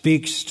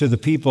speaks to the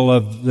people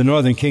of the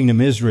northern kingdom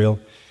Israel,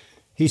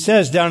 he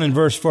says down in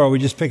verse 4, we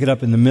just pick it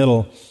up in the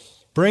middle,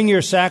 bring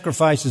your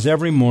sacrifices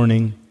every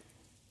morning,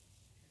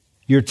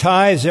 your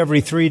tithes every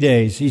 3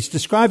 days. He's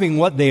describing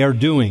what they are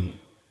doing.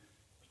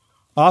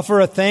 Offer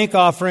a thank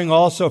offering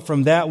also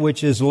from that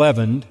which is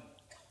leavened,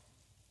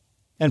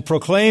 and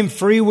proclaim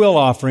free will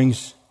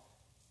offerings.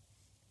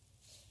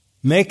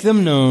 Make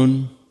them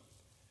known.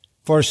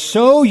 For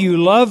so you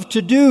love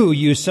to do,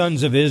 you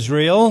sons of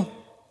Israel,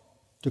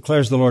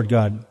 declares the Lord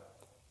God.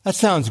 That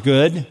sounds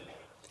good.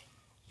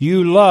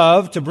 You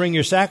love to bring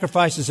your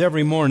sacrifices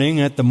every morning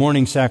at the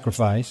morning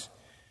sacrifice.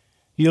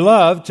 You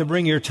love to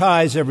bring your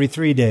tithes every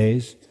 3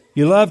 days.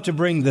 You love to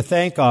bring the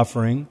thank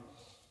offering,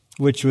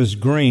 which was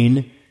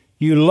grain.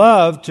 You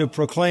love to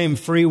proclaim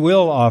free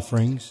will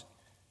offerings.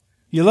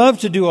 You love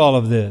to do all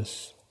of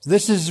this.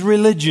 This is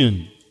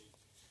religion.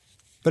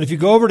 But if you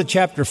go over to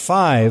chapter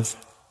 5,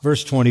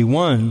 verse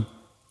 21,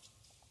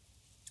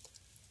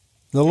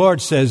 the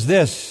Lord says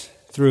this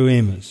through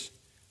Amos,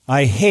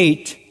 I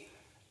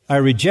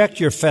reject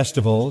your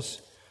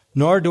festivals,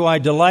 nor do I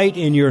delight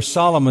in your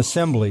solemn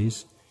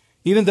assemblies.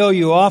 Even though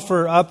you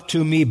offer up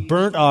to me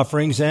burnt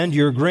offerings and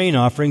your grain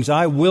offerings,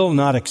 I will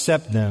not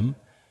accept them.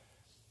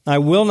 I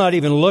will not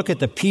even look at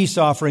the peace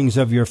offerings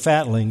of your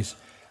fatlings.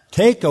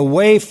 Take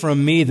away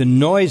from me the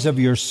noise of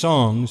your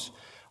songs.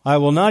 I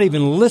will not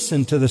even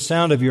listen to the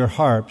sound of your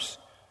harps.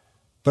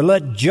 But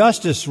let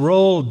justice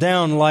roll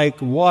down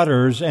like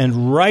waters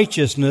and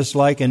righteousness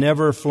like an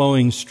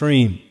ever-flowing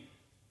stream.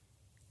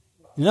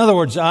 In other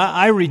words,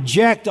 I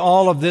reject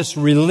all of this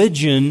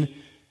religion.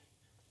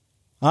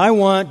 I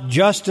want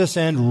justice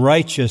and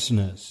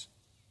righteousness.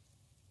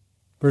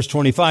 Verse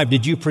 25,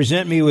 did you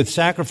present me with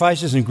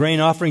sacrifices and grain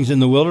offerings in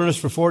the wilderness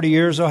for 40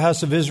 years, O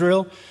house of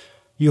Israel?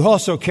 You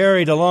also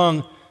carried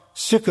along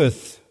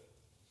Sikkuth,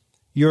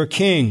 your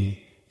king,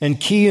 and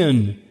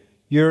Kiun,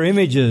 your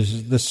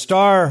images, the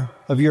star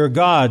of your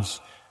gods,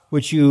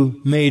 which you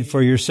made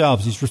for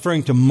yourselves. He's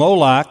referring to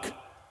Moloch,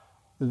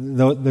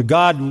 the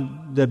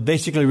god that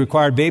basically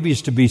required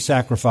babies to be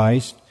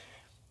sacrificed.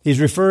 He's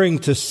referring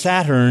to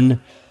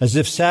Saturn, as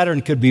if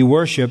Saturn could be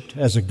worshipped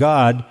as a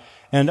god,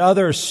 and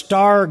other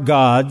star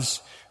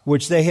gods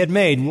which they had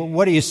made.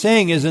 What he is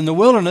saying is, in the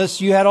wilderness,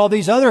 you had all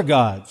these other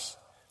gods.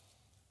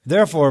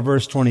 Therefore,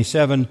 verse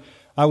 27,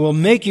 I will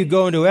make you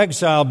go into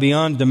exile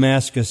beyond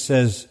Damascus,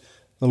 says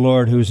the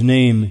Lord, whose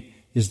name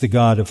is the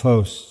God of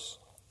hosts.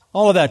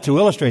 All of that to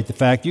illustrate the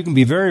fact you can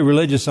be very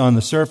religious on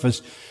the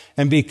surface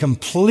and be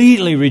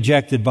completely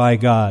rejected by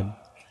God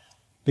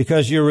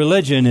because your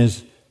religion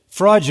is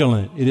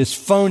fraudulent. It is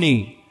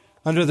phony.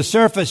 Under the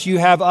surface, you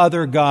have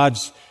other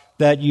gods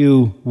that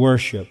you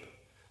worship.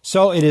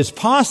 So it is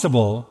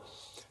possible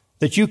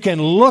that you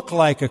can look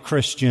like a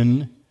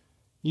Christian,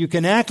 you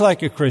can act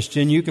like a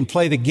Christian, you can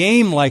play the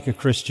game like a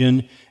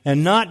Christian,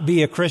 and not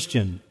be a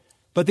Christian.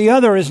 But the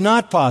other is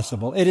not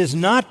possible. It is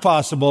not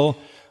possible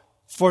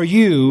for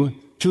you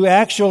to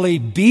actually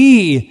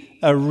be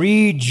a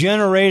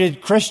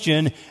regenerated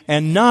Christian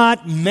and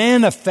not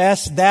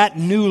manifest that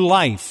new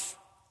life.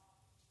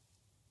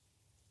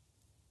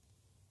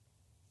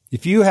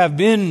 If you have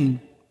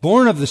been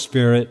born of the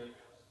Spirit,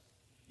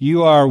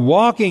 you are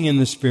walking in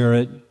the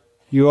Spirit,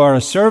 you are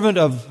a servant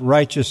of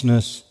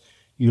righteousness,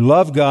 you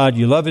love God,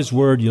 you love His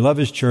Word, you love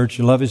His church,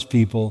 you love His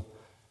people,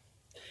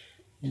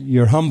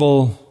 you're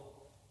humble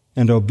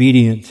and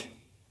obedient,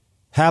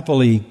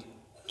 happily,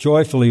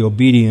 joyfully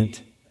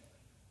obedient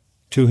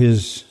to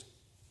His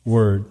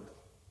Word.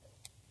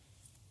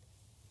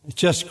 It's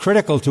just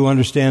critical to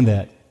understand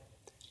that.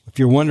 If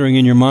you're wondering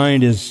in your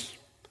mind, is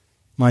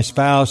my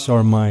spouse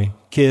or my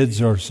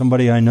kids or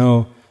somebody I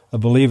know a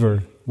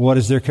believer, what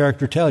does their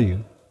character tell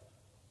you?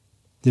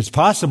 It's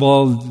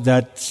possible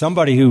that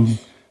somebody who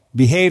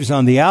behaves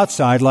on the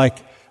outside like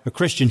a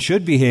Christian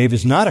should behave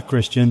is not a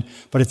Christian,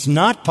 but it's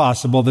not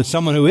possible that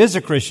someone who is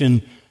a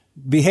Christian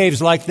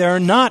behaves like they're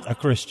not a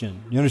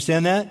Christian. You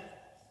understand that?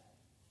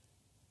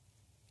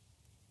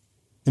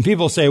 And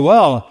people say,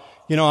 well,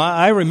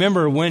 I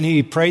remember when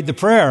he prayed the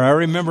prayer. I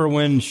remember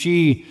when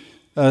she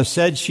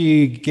said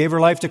she gave her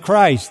life to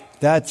Christ.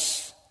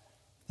 That's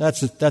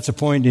a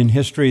point in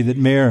history that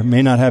may or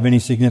may not have any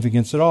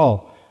significance at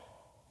all.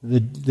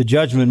 The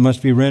judgment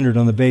must be rendered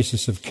on the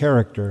basis of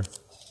character.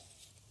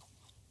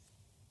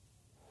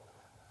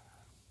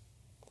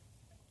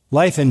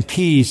 Life and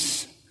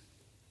peace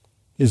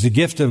is a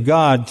gift of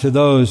God to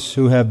those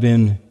who have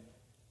been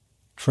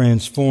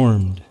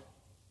transformed.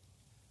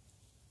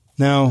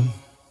 Now,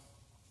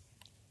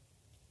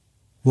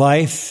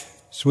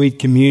 life, sweet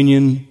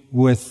communion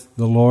with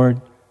the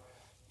Lord,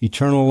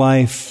 eternal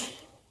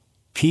life,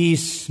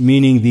 peace,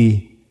 meaning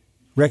the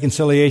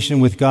reconciliation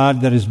with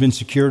God that has been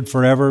secured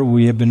forever.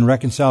 We have been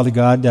reconciled to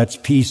God. That's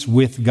peace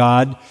with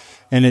God.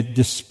 And it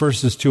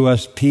disperses to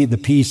us the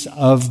peace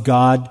of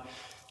God.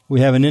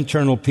 We have an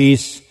internal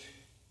peace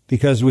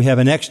because we have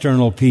an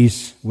external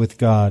peace with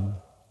God.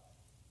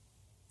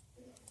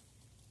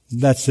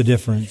 That's the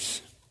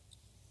difference.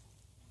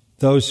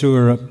 Those who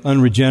are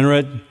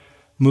unregenerate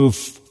move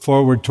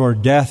forward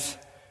toward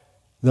death.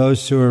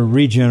 Those who are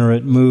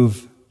regenerate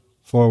move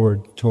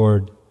forward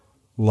toward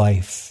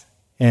life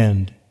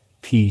and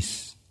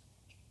peace.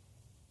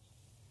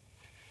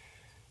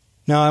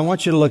 Now, I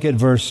want you to look at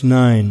verse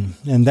 9,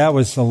 and that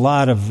was a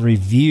lot of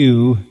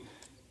review,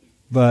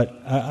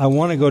 but I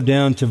want to go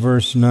down to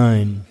verse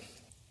 9.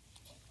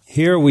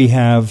 Here we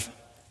have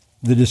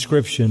the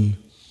description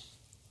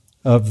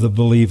of the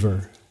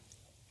believer.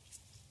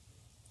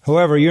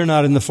 However, you're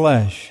not in the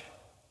flesh,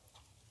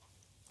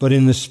 but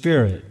in the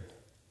Spirit,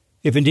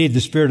 if indeed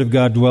the Spirit of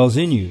God dwells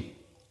in you.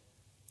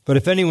 But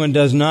if anyone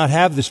does not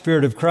have the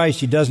Spirit of Christ,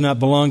 he does not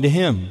belong to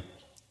Him.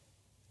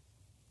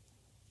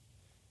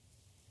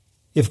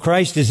 If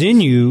Christ is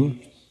in you,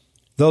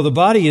 though the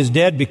body is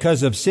dead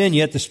because of sin,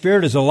 yet the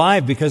Spirit is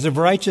alive because of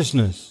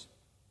righteousness.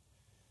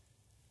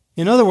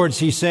 In other words,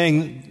 he's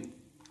saying,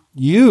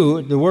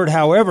 the word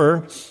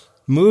however,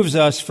 moves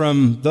us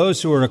from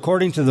those who are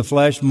according to the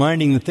flesh,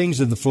 minding the things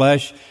of the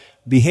flesh,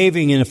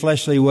 behaving in a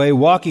fleshly way,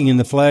 walking in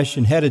the flesh,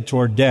 and headed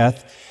toward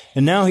death.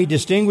 And now he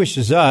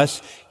distinguishes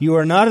us. You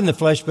are not in the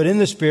flesh, but in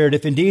the Spirit,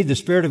 if indeed the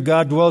Spirit of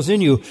God dwells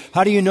in you.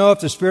 How do you know if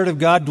the Spirit of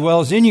God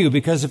dwells in you?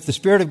 Because if the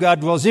Spirit of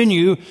God dwells in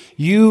you,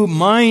 you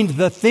mind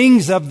the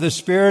things of the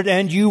Spirit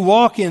and you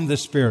walk in the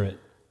Spirit.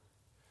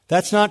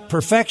 That's not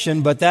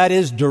perfection, but that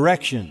is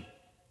direction.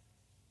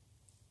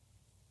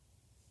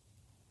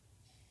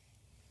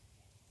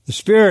 The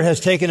Spirit has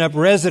taken up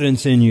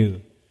residence in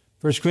you.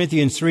 1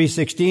 Corinthians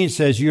 3:16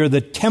 says you're the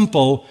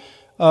temple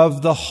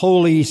of the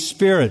Holy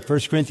Spirit.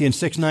 1 Corinthians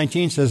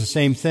 6:19 says the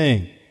same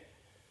thing.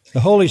 The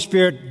Holy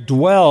Spirit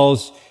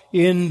dwells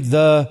in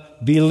the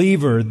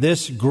believer.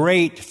 This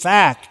great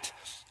fact,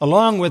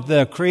 along with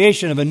the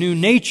creation of a new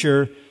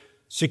nature,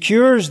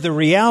 secures the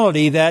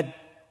reality that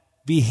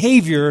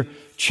behavior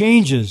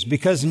changes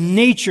because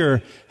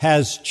nature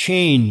has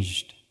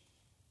changed.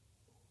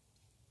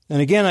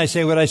 And again, I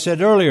say what I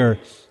said earlier.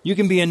 You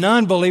can be a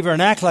non-believer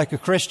and act like a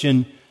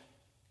Christian.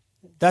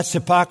 That's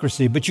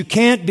hypocrisy. But you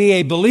can't be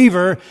a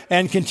believer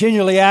and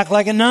continually act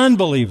like a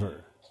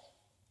non-believer.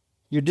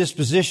 Your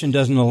disposition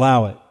doesn't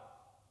allow it.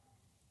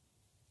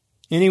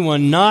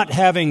 Anyone not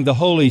having the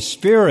Holy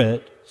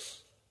Spirit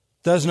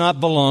does not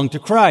belong to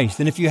Christ.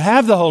 And if you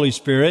have the Holy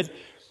Spirit,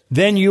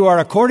 then you are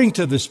according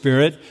to the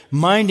Spirit,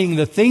 minding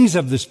the things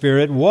of the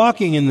Spirit,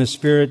 walking in the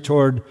Spirit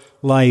toward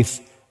life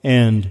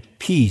and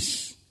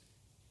peace.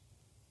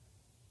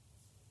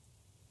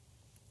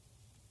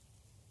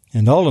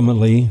 And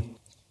ultimately,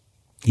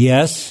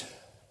 yes,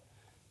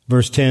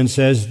 verse 10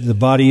 says the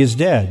body is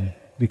dead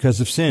because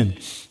of sin.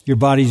 Your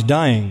body's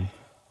dying.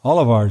 All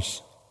of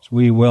ours, as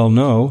we well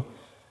know.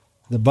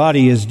 The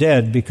body is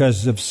dead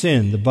because of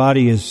sin. The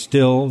body is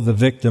still the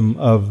victim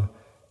of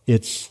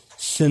its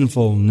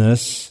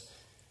sinfulness,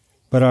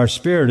 but our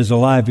spirit is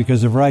alive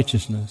because of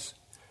righteousness.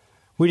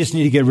 We just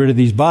need to get rid of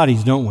these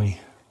bodies, don't we?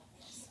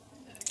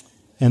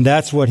 And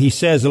that's what he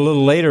says a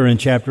little later in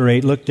chapter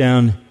 8. Look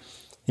down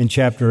in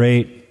chapter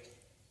 8,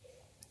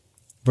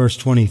 verse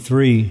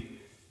 23.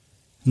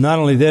 Not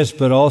only this,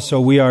 but also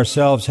we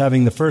ourselves,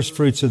 having the first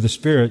fruits of the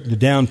Spirit, the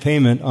down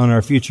payment on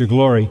our future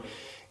glory,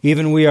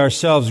 even we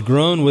ourselves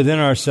groan within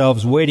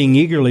ourselves, waiting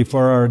eagerly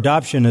for our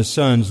adoption as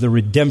sons, the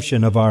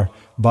redemption of our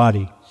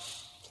body.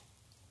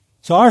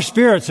 So our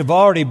spirits have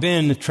already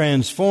been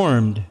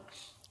transformed.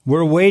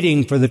 We're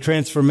waiting for the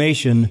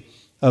transformation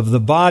of the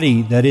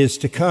body that is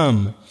to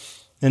come.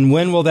 And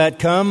when will that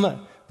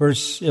come?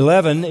 Verse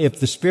 11, if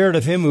the Spirit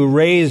of Him who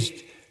raised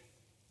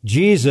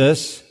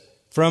Jesus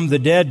from the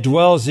dead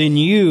dwells in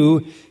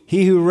you,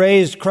 He who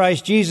raised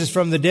Christ Jesus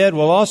from the dead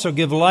will also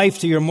give life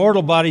to your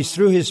mortal bodies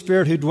through His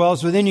Spirit who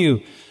dwells within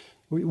you.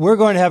 We're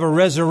going to have a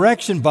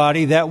resurrection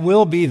body that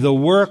will be the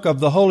work of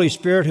the Holy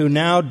Spirit who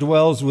now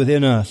dwells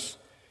within us.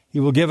 He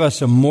will give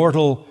us a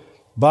mortal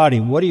body.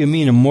 What do you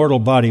mean a mortal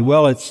body?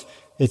 Well,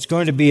 it's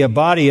going to be a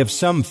body of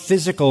some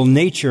physical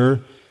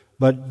nature,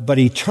 but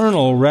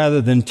eternal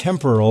rather than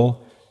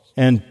temporal,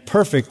 and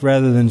perfect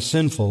rather than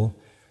sinful.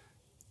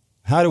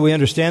 How do we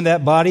understand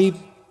that body?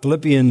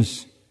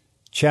 Philippians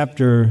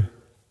chapter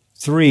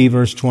 3,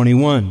 verse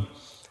 21.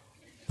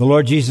 The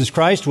Lord Jesus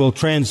Christ will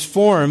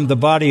transform the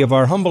body of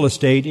our humble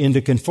estate into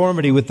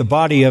conformity with the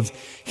body of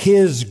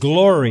His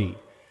glory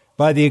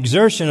by the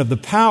exertion of the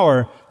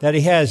power that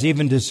He has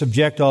even to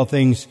subject all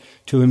things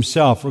to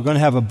Himself. We're going to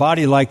have a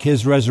body like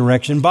His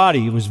resurrection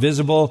body. It was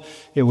visible.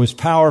 It was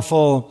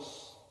powerful.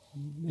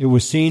 It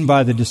was seen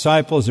by the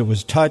disciples. It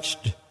was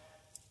touched.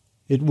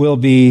 It will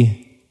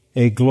be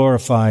a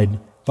glorified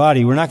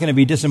body. We're not going to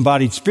be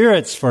disembodied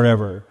spirits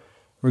forever.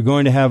 We're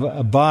going to have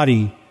a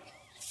body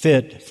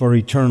fit for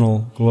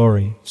eternal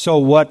glory. So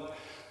what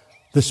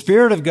the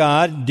Spirit of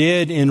God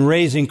did in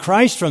raising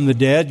Christ from the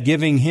dead,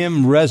 giving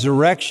Him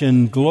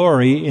resurrection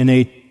glory in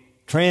a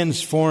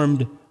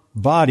transformed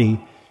body,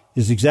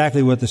 is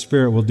exactly what the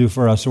Spirit will do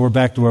for us. So we're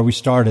back to where we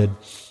started.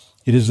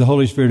 It is the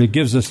Holy Spirit who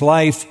gives us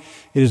life.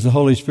 It is the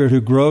Holy Spirit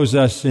who grows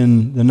us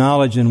in the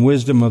knowledge and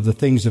wisdom of the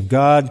things of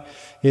God.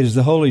 It is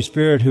the Holy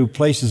Spirit who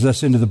places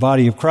us into the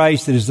body of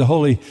Christ. It is the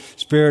Holy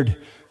Spirit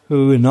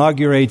who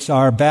inaugurates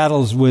our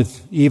battles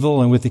with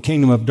evil and with the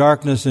kingdom of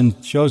darkness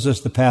and shows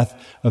us the path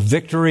of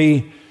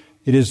victory.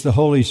 It is the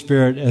Holy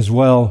Spirit as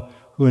well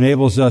who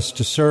enables us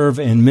to serve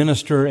and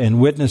minister and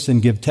witness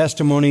and give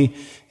testimony.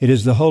 It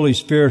is the Holy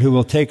Spirit who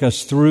will take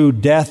us through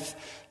death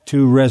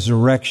to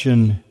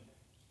resurrection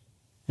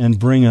and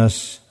bring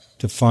us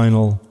to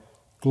final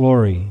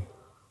glory.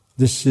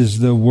 This is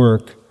the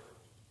work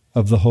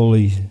of the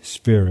Holy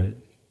Spirit.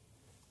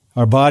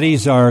 Our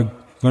bodies are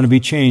going to be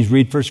changed.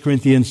 Read 1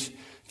 Corinthians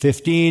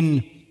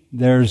 15.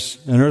 There's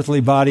an earthly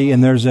body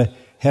and there's a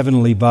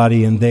heavenly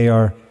body, and they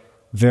are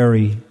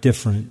very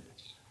different.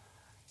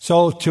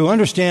 So to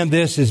understand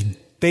this is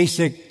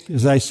basic,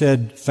 as I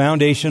said,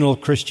 foundational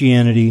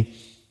Christianity.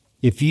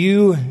 If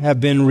you have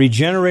been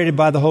regenerated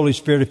by the Holy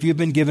Spirit, if you've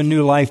been given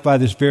new life by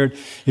the Spirit,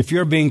 if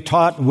you're being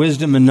taught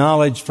wisdom and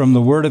knowledge from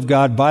the Word of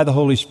God by the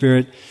Holy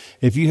Spirit,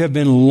 if you have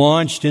been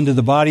launched into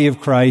the body of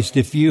Christ,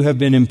 if you have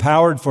been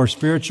empowered for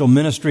spiritual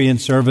ministry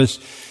and service,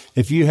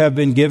 if you have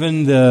been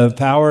given the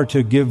power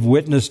to give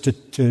witness,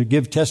 to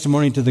give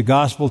testimony to the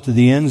gospel to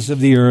the ends of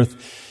the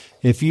earth,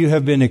 if you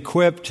have been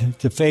equipped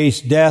to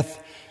face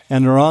death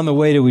and are on the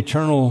way to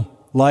eternal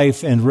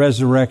life and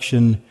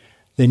resurrection,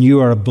 then you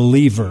are a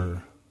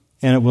believer.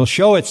 And it will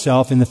show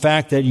itself in the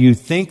fact that you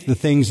think the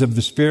things of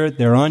the Spirit,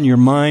 they're on your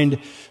mind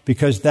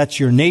because that's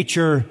your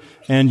nature,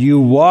 and you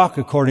walk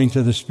according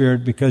to the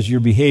Spirit because your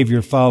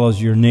behavior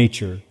follows your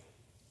nature.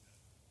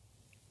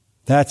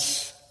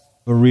 That's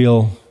a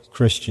real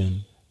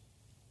Christian.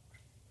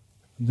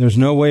 There's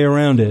no way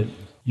around it.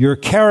 Your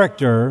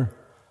character,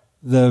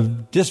 the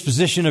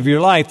disposition of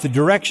your life, the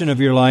direction of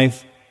your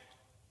life,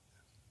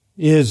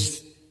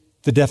 is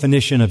the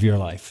definition of your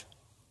life.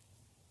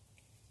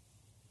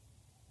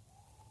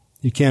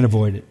 You can't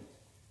avoid it.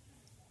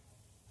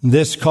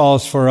 This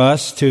calls for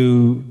us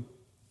to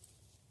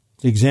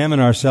examine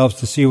ourselves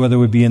to see whether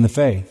we be in the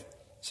faith.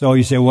 So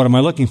you say, what am I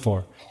looking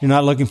for? You're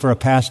not looking for a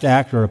past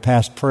act or a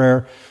past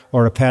prayer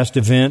or a past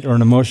event or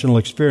an emotional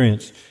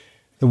experience.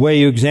 The way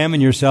you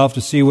examine yourself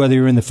to see whether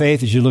you're in the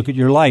faith is you look at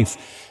your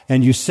life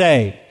and you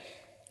say,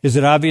 is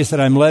it obvious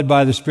that I'm led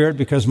by the Spirit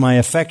because my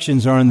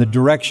affections are in the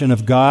direction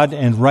of God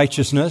and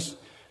righteousness?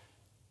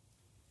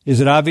 Is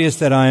it obvious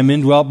that I am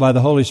indwelt by the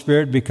Holy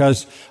Spirit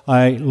because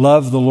I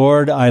love the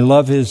Lord, I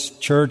love His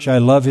church, I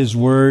love His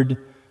Word?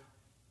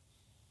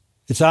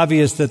 It's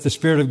obvious that the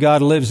Spirit of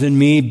God lives in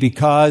me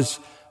because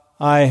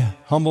I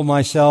humble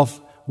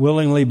myself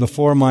willingly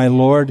before my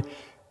Lord,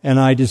 and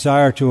I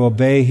desire to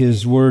obey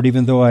His word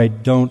even though I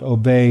don't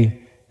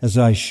obey as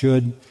I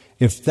should.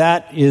 If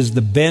that is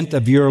the bent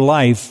of your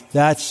life,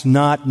 that's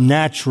not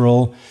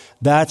natural,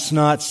 that's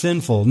not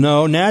sinful.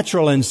 No,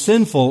 natural and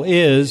sinful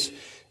is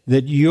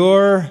that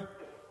your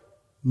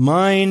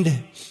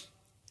mind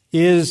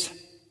is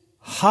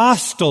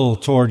hostile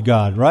toward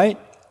God, right?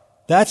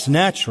 That's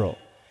natural.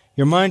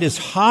 Your mind is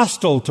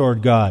hostile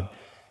toward God.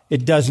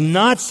 It does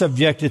not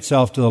subject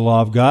itself to the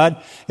law of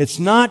God. It's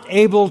not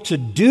able to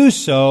do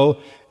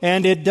so,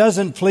 and it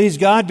doesn't please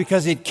God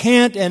because it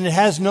can't, and it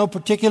has no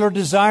particular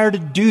desire to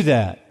do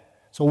that.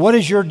 So what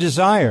is your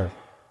desire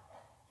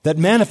that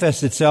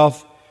manifests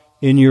itself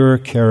in your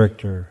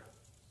character?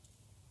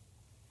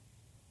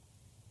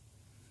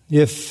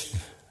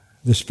 If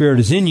the Spirit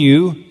is in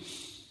you,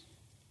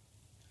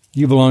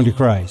 you belong to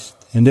Christ.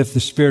 And if the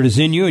Spirit is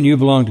in you and you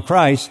belong to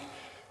Christ,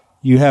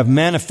 you have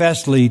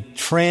manifestly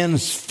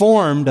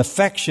transformed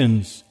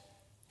affections,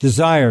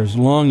 desires,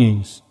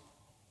 longings,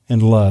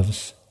 and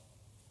loves.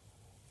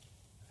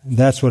 And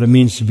that's what it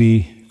means to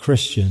be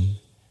Christian.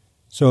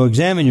 So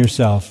examine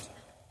yourself.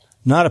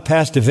 Not a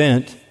past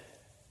event,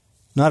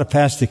 not a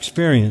past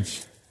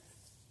experience,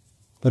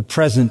 but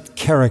present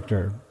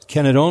character.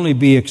 Can it only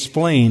be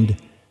explained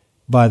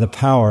by the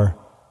power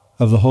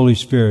of the Holy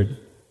Spirit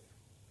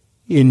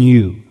in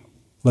you?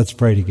 Let's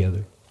pray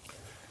together.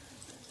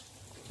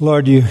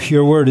 Lord,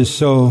 your word is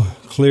so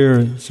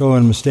clear, so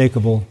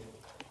unmistakable.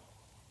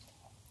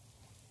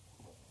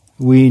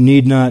 We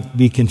need not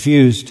be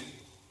confused.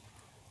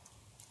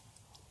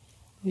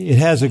 It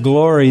has a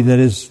glory that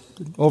is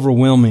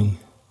overwhelming.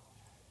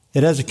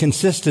 It has a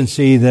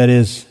consistency that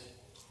is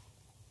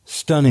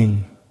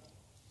stunning.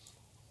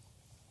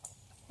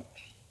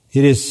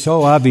 It is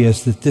so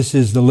obvious that this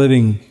is the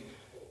living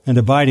and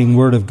abiding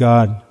Word of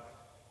God,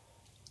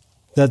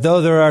 that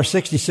though there are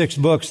 66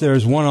 books, there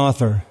is one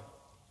author.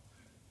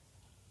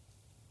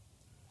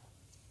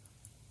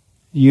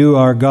 You,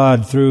 our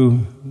God,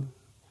 through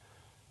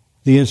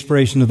the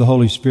inspiration of the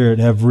Holy Spirit,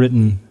 have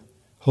written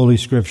Holy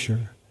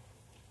Scripture.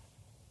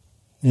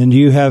 And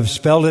you have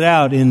spelled it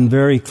out in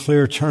very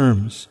clear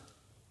terms.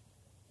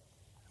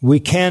 We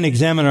can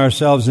examine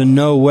ourselves and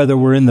know whether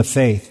we're in the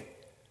faith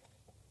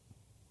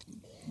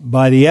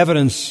by the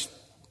evidence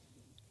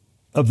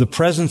of the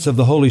presence of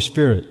the Holy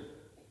Spirit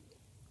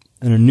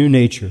and a new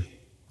nature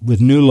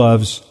with new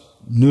loves,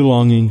 new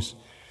longings,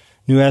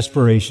 new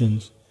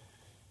aspirations,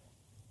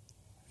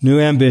 new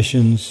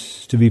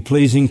ambitions to be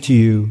pleasing to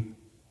you,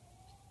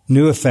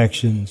 new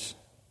affections,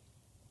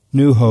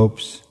 new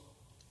hopes.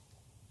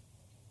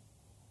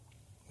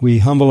 We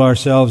humble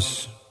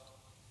ourselves.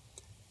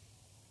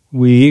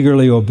 We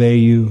eagerly obey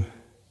you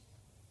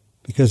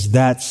because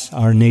that's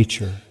our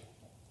nature.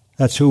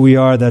 That's who we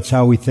are, that's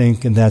how we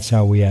think, and that's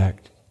how we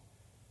act.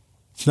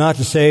 It's not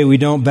to say we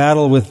don't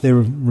battle with the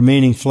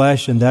remaining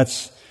flesh, and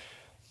that's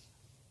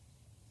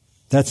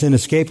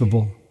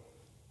inescapable.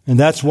 And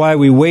that's why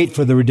we wait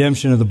for the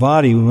redemption of the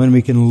body, when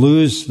we can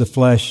lose the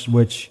flesh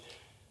which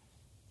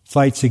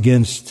fights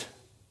against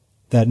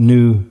that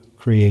new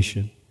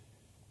creation.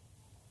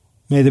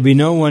 May there be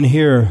no one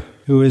here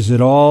who is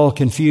at all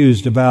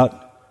confused about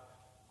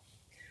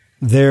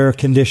their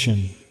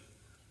condition.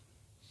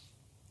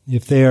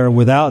 If they are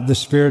without the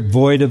Spirit,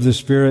 void of the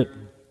Spirit,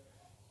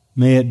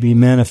 may it be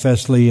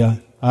manifestly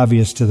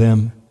obvious to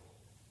them,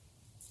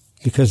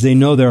 because they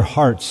know their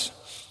hearts,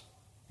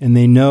 and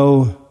they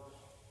know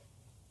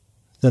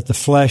that the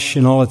flesh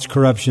in all its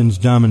corruptions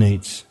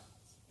dominates.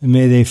 And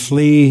may they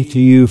flee to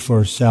you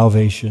for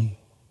salvation.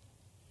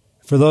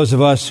 For those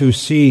of us who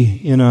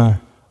see in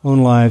our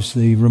own lives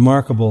the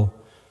remarkable,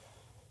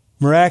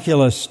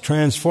 miraculous,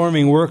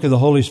 transforming work of the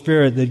Holy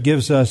Spirit that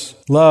gives us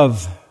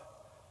love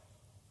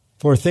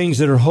for things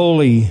that are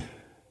holy,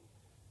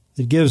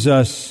 that gives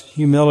us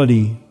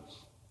humility,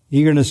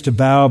 eagerness to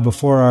bow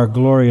before our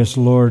glorious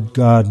Lord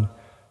God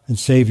and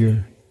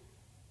Savior,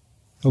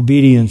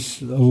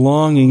 obedience, a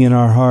longing in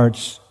our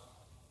hearts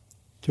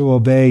to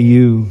obey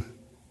you.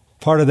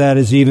 Part of that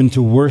is even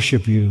to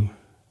worship you.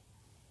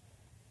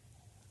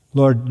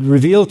 Lord,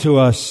 reveal to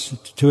us,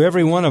 to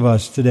every one of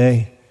us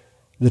today,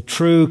 the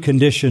true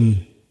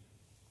condition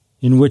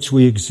in which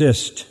we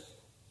exist,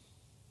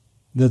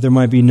 that there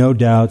might be no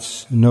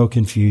doubts and no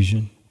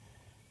confusion.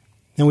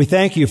 And we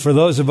thank you for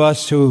those of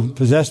us who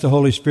possess the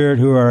Holy Spirit,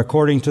 who are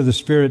according to the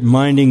Spirit,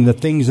 minding the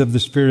things of the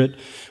Spirit,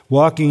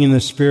 walking in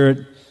the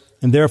Spirit,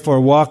 and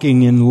therefore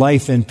walking in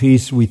life and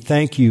peace. We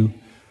thank you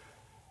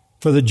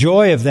for the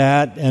joy of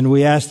that, and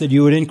we ask that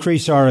you would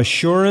increase our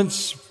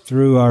assurance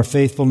through our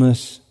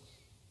faithfulness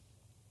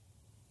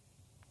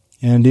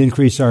and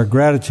increase our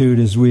gratitude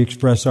as we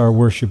express our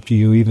worship to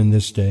you even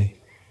this day.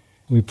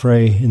 We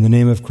pray in the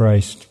name of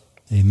Christ.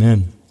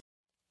 Amen.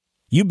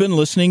 You've been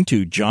listening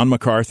to John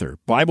MacArthur,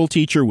 Bible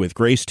teacher with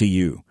Grace to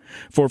You.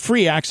 For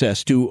free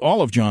access to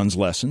all of John's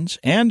lessons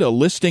and a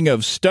listing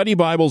of study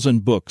Bibles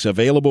and books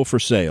available for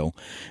sale,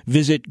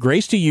 visit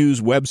Grace to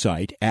You's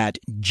website at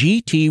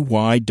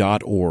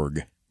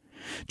gty.org.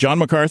 John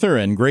MacArthur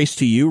and Grace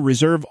to You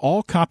reserve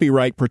all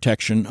copyright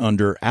protection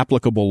under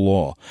applicable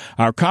law.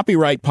 Our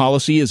copyright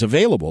policy is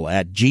available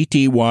at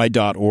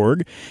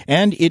gty.org,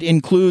 and it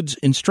includes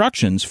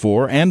instructions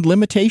for and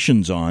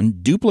limitations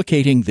on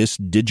duplicating this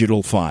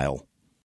digital file.